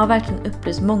 Emma har verkligen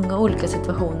upplyst många olika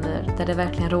situationer där det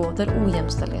verkligen råder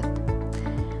ojämställdhet.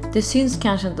 Det syns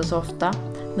kanske inte så ofta,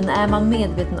 men är man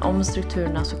medveten om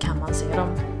strukturerna så kan man se dem.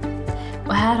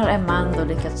 Och här har Emma ändå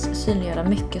lyckats synliggöra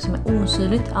mycket som är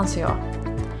osynligt, anser jag.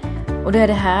 Och det är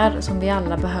det här som vi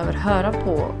alla behöver höra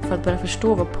på för att börja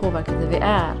förstå vad påverkade vi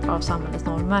är av samhällets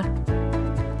normer.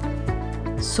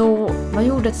 Så vad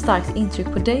gjorde ett starkt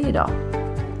intryck på dig idag?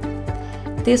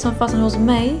 Det som fastnar hos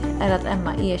mig är att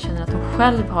Emma erkänner att hon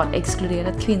själv har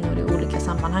exkluderat kvinnor i olika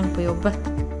sammanhang på jobbet.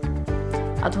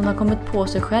 Att hon har kommit på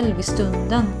sig själv i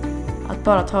stunden att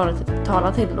bara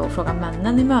tala till och fråga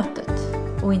männen i mötet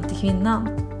och inte kvinnan.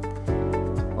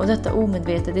 Och detta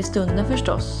omedvetet i stunden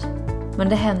förstås, men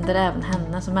det händer även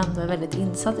henne som ändå är väldigt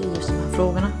insatt i just de här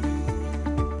frågorna.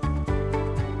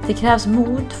 Det krävs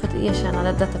mod för att erkänna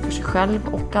detta för sig själv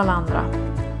och alla andra.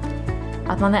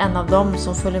 Att man är en av dem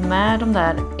som följer med de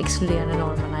där exkluderande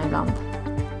normerna ibland.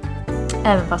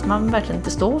 Även fast man verkligen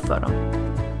inte står för dem.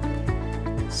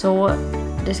 Så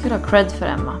det ska du ha cred för,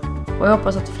 Emma. Och jag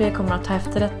hoppas att fler kommer att ta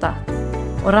efter detta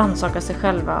och rannsaka sig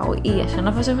själva och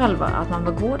erkänna för sig själva att man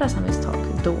begår dessa misstag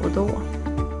då och då.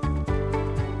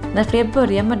 När fler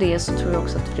börjar med det så tror jag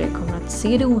också att fler kommer att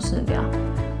se det osynliga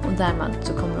och därmed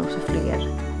så kommer också fler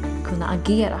kunna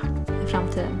agera i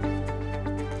framtiden.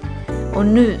 Och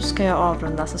nu ska jag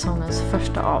avrunda säsongens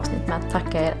första avsnitt med att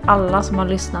tacka er alla som har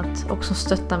lyssnat och som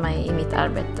stöttar mig i mitt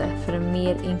arbete för en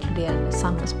mer inkluderande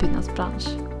samhällsbyggnadsbransch.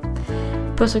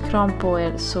 Puss och kram på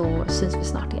er, så syns vi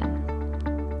snart igen.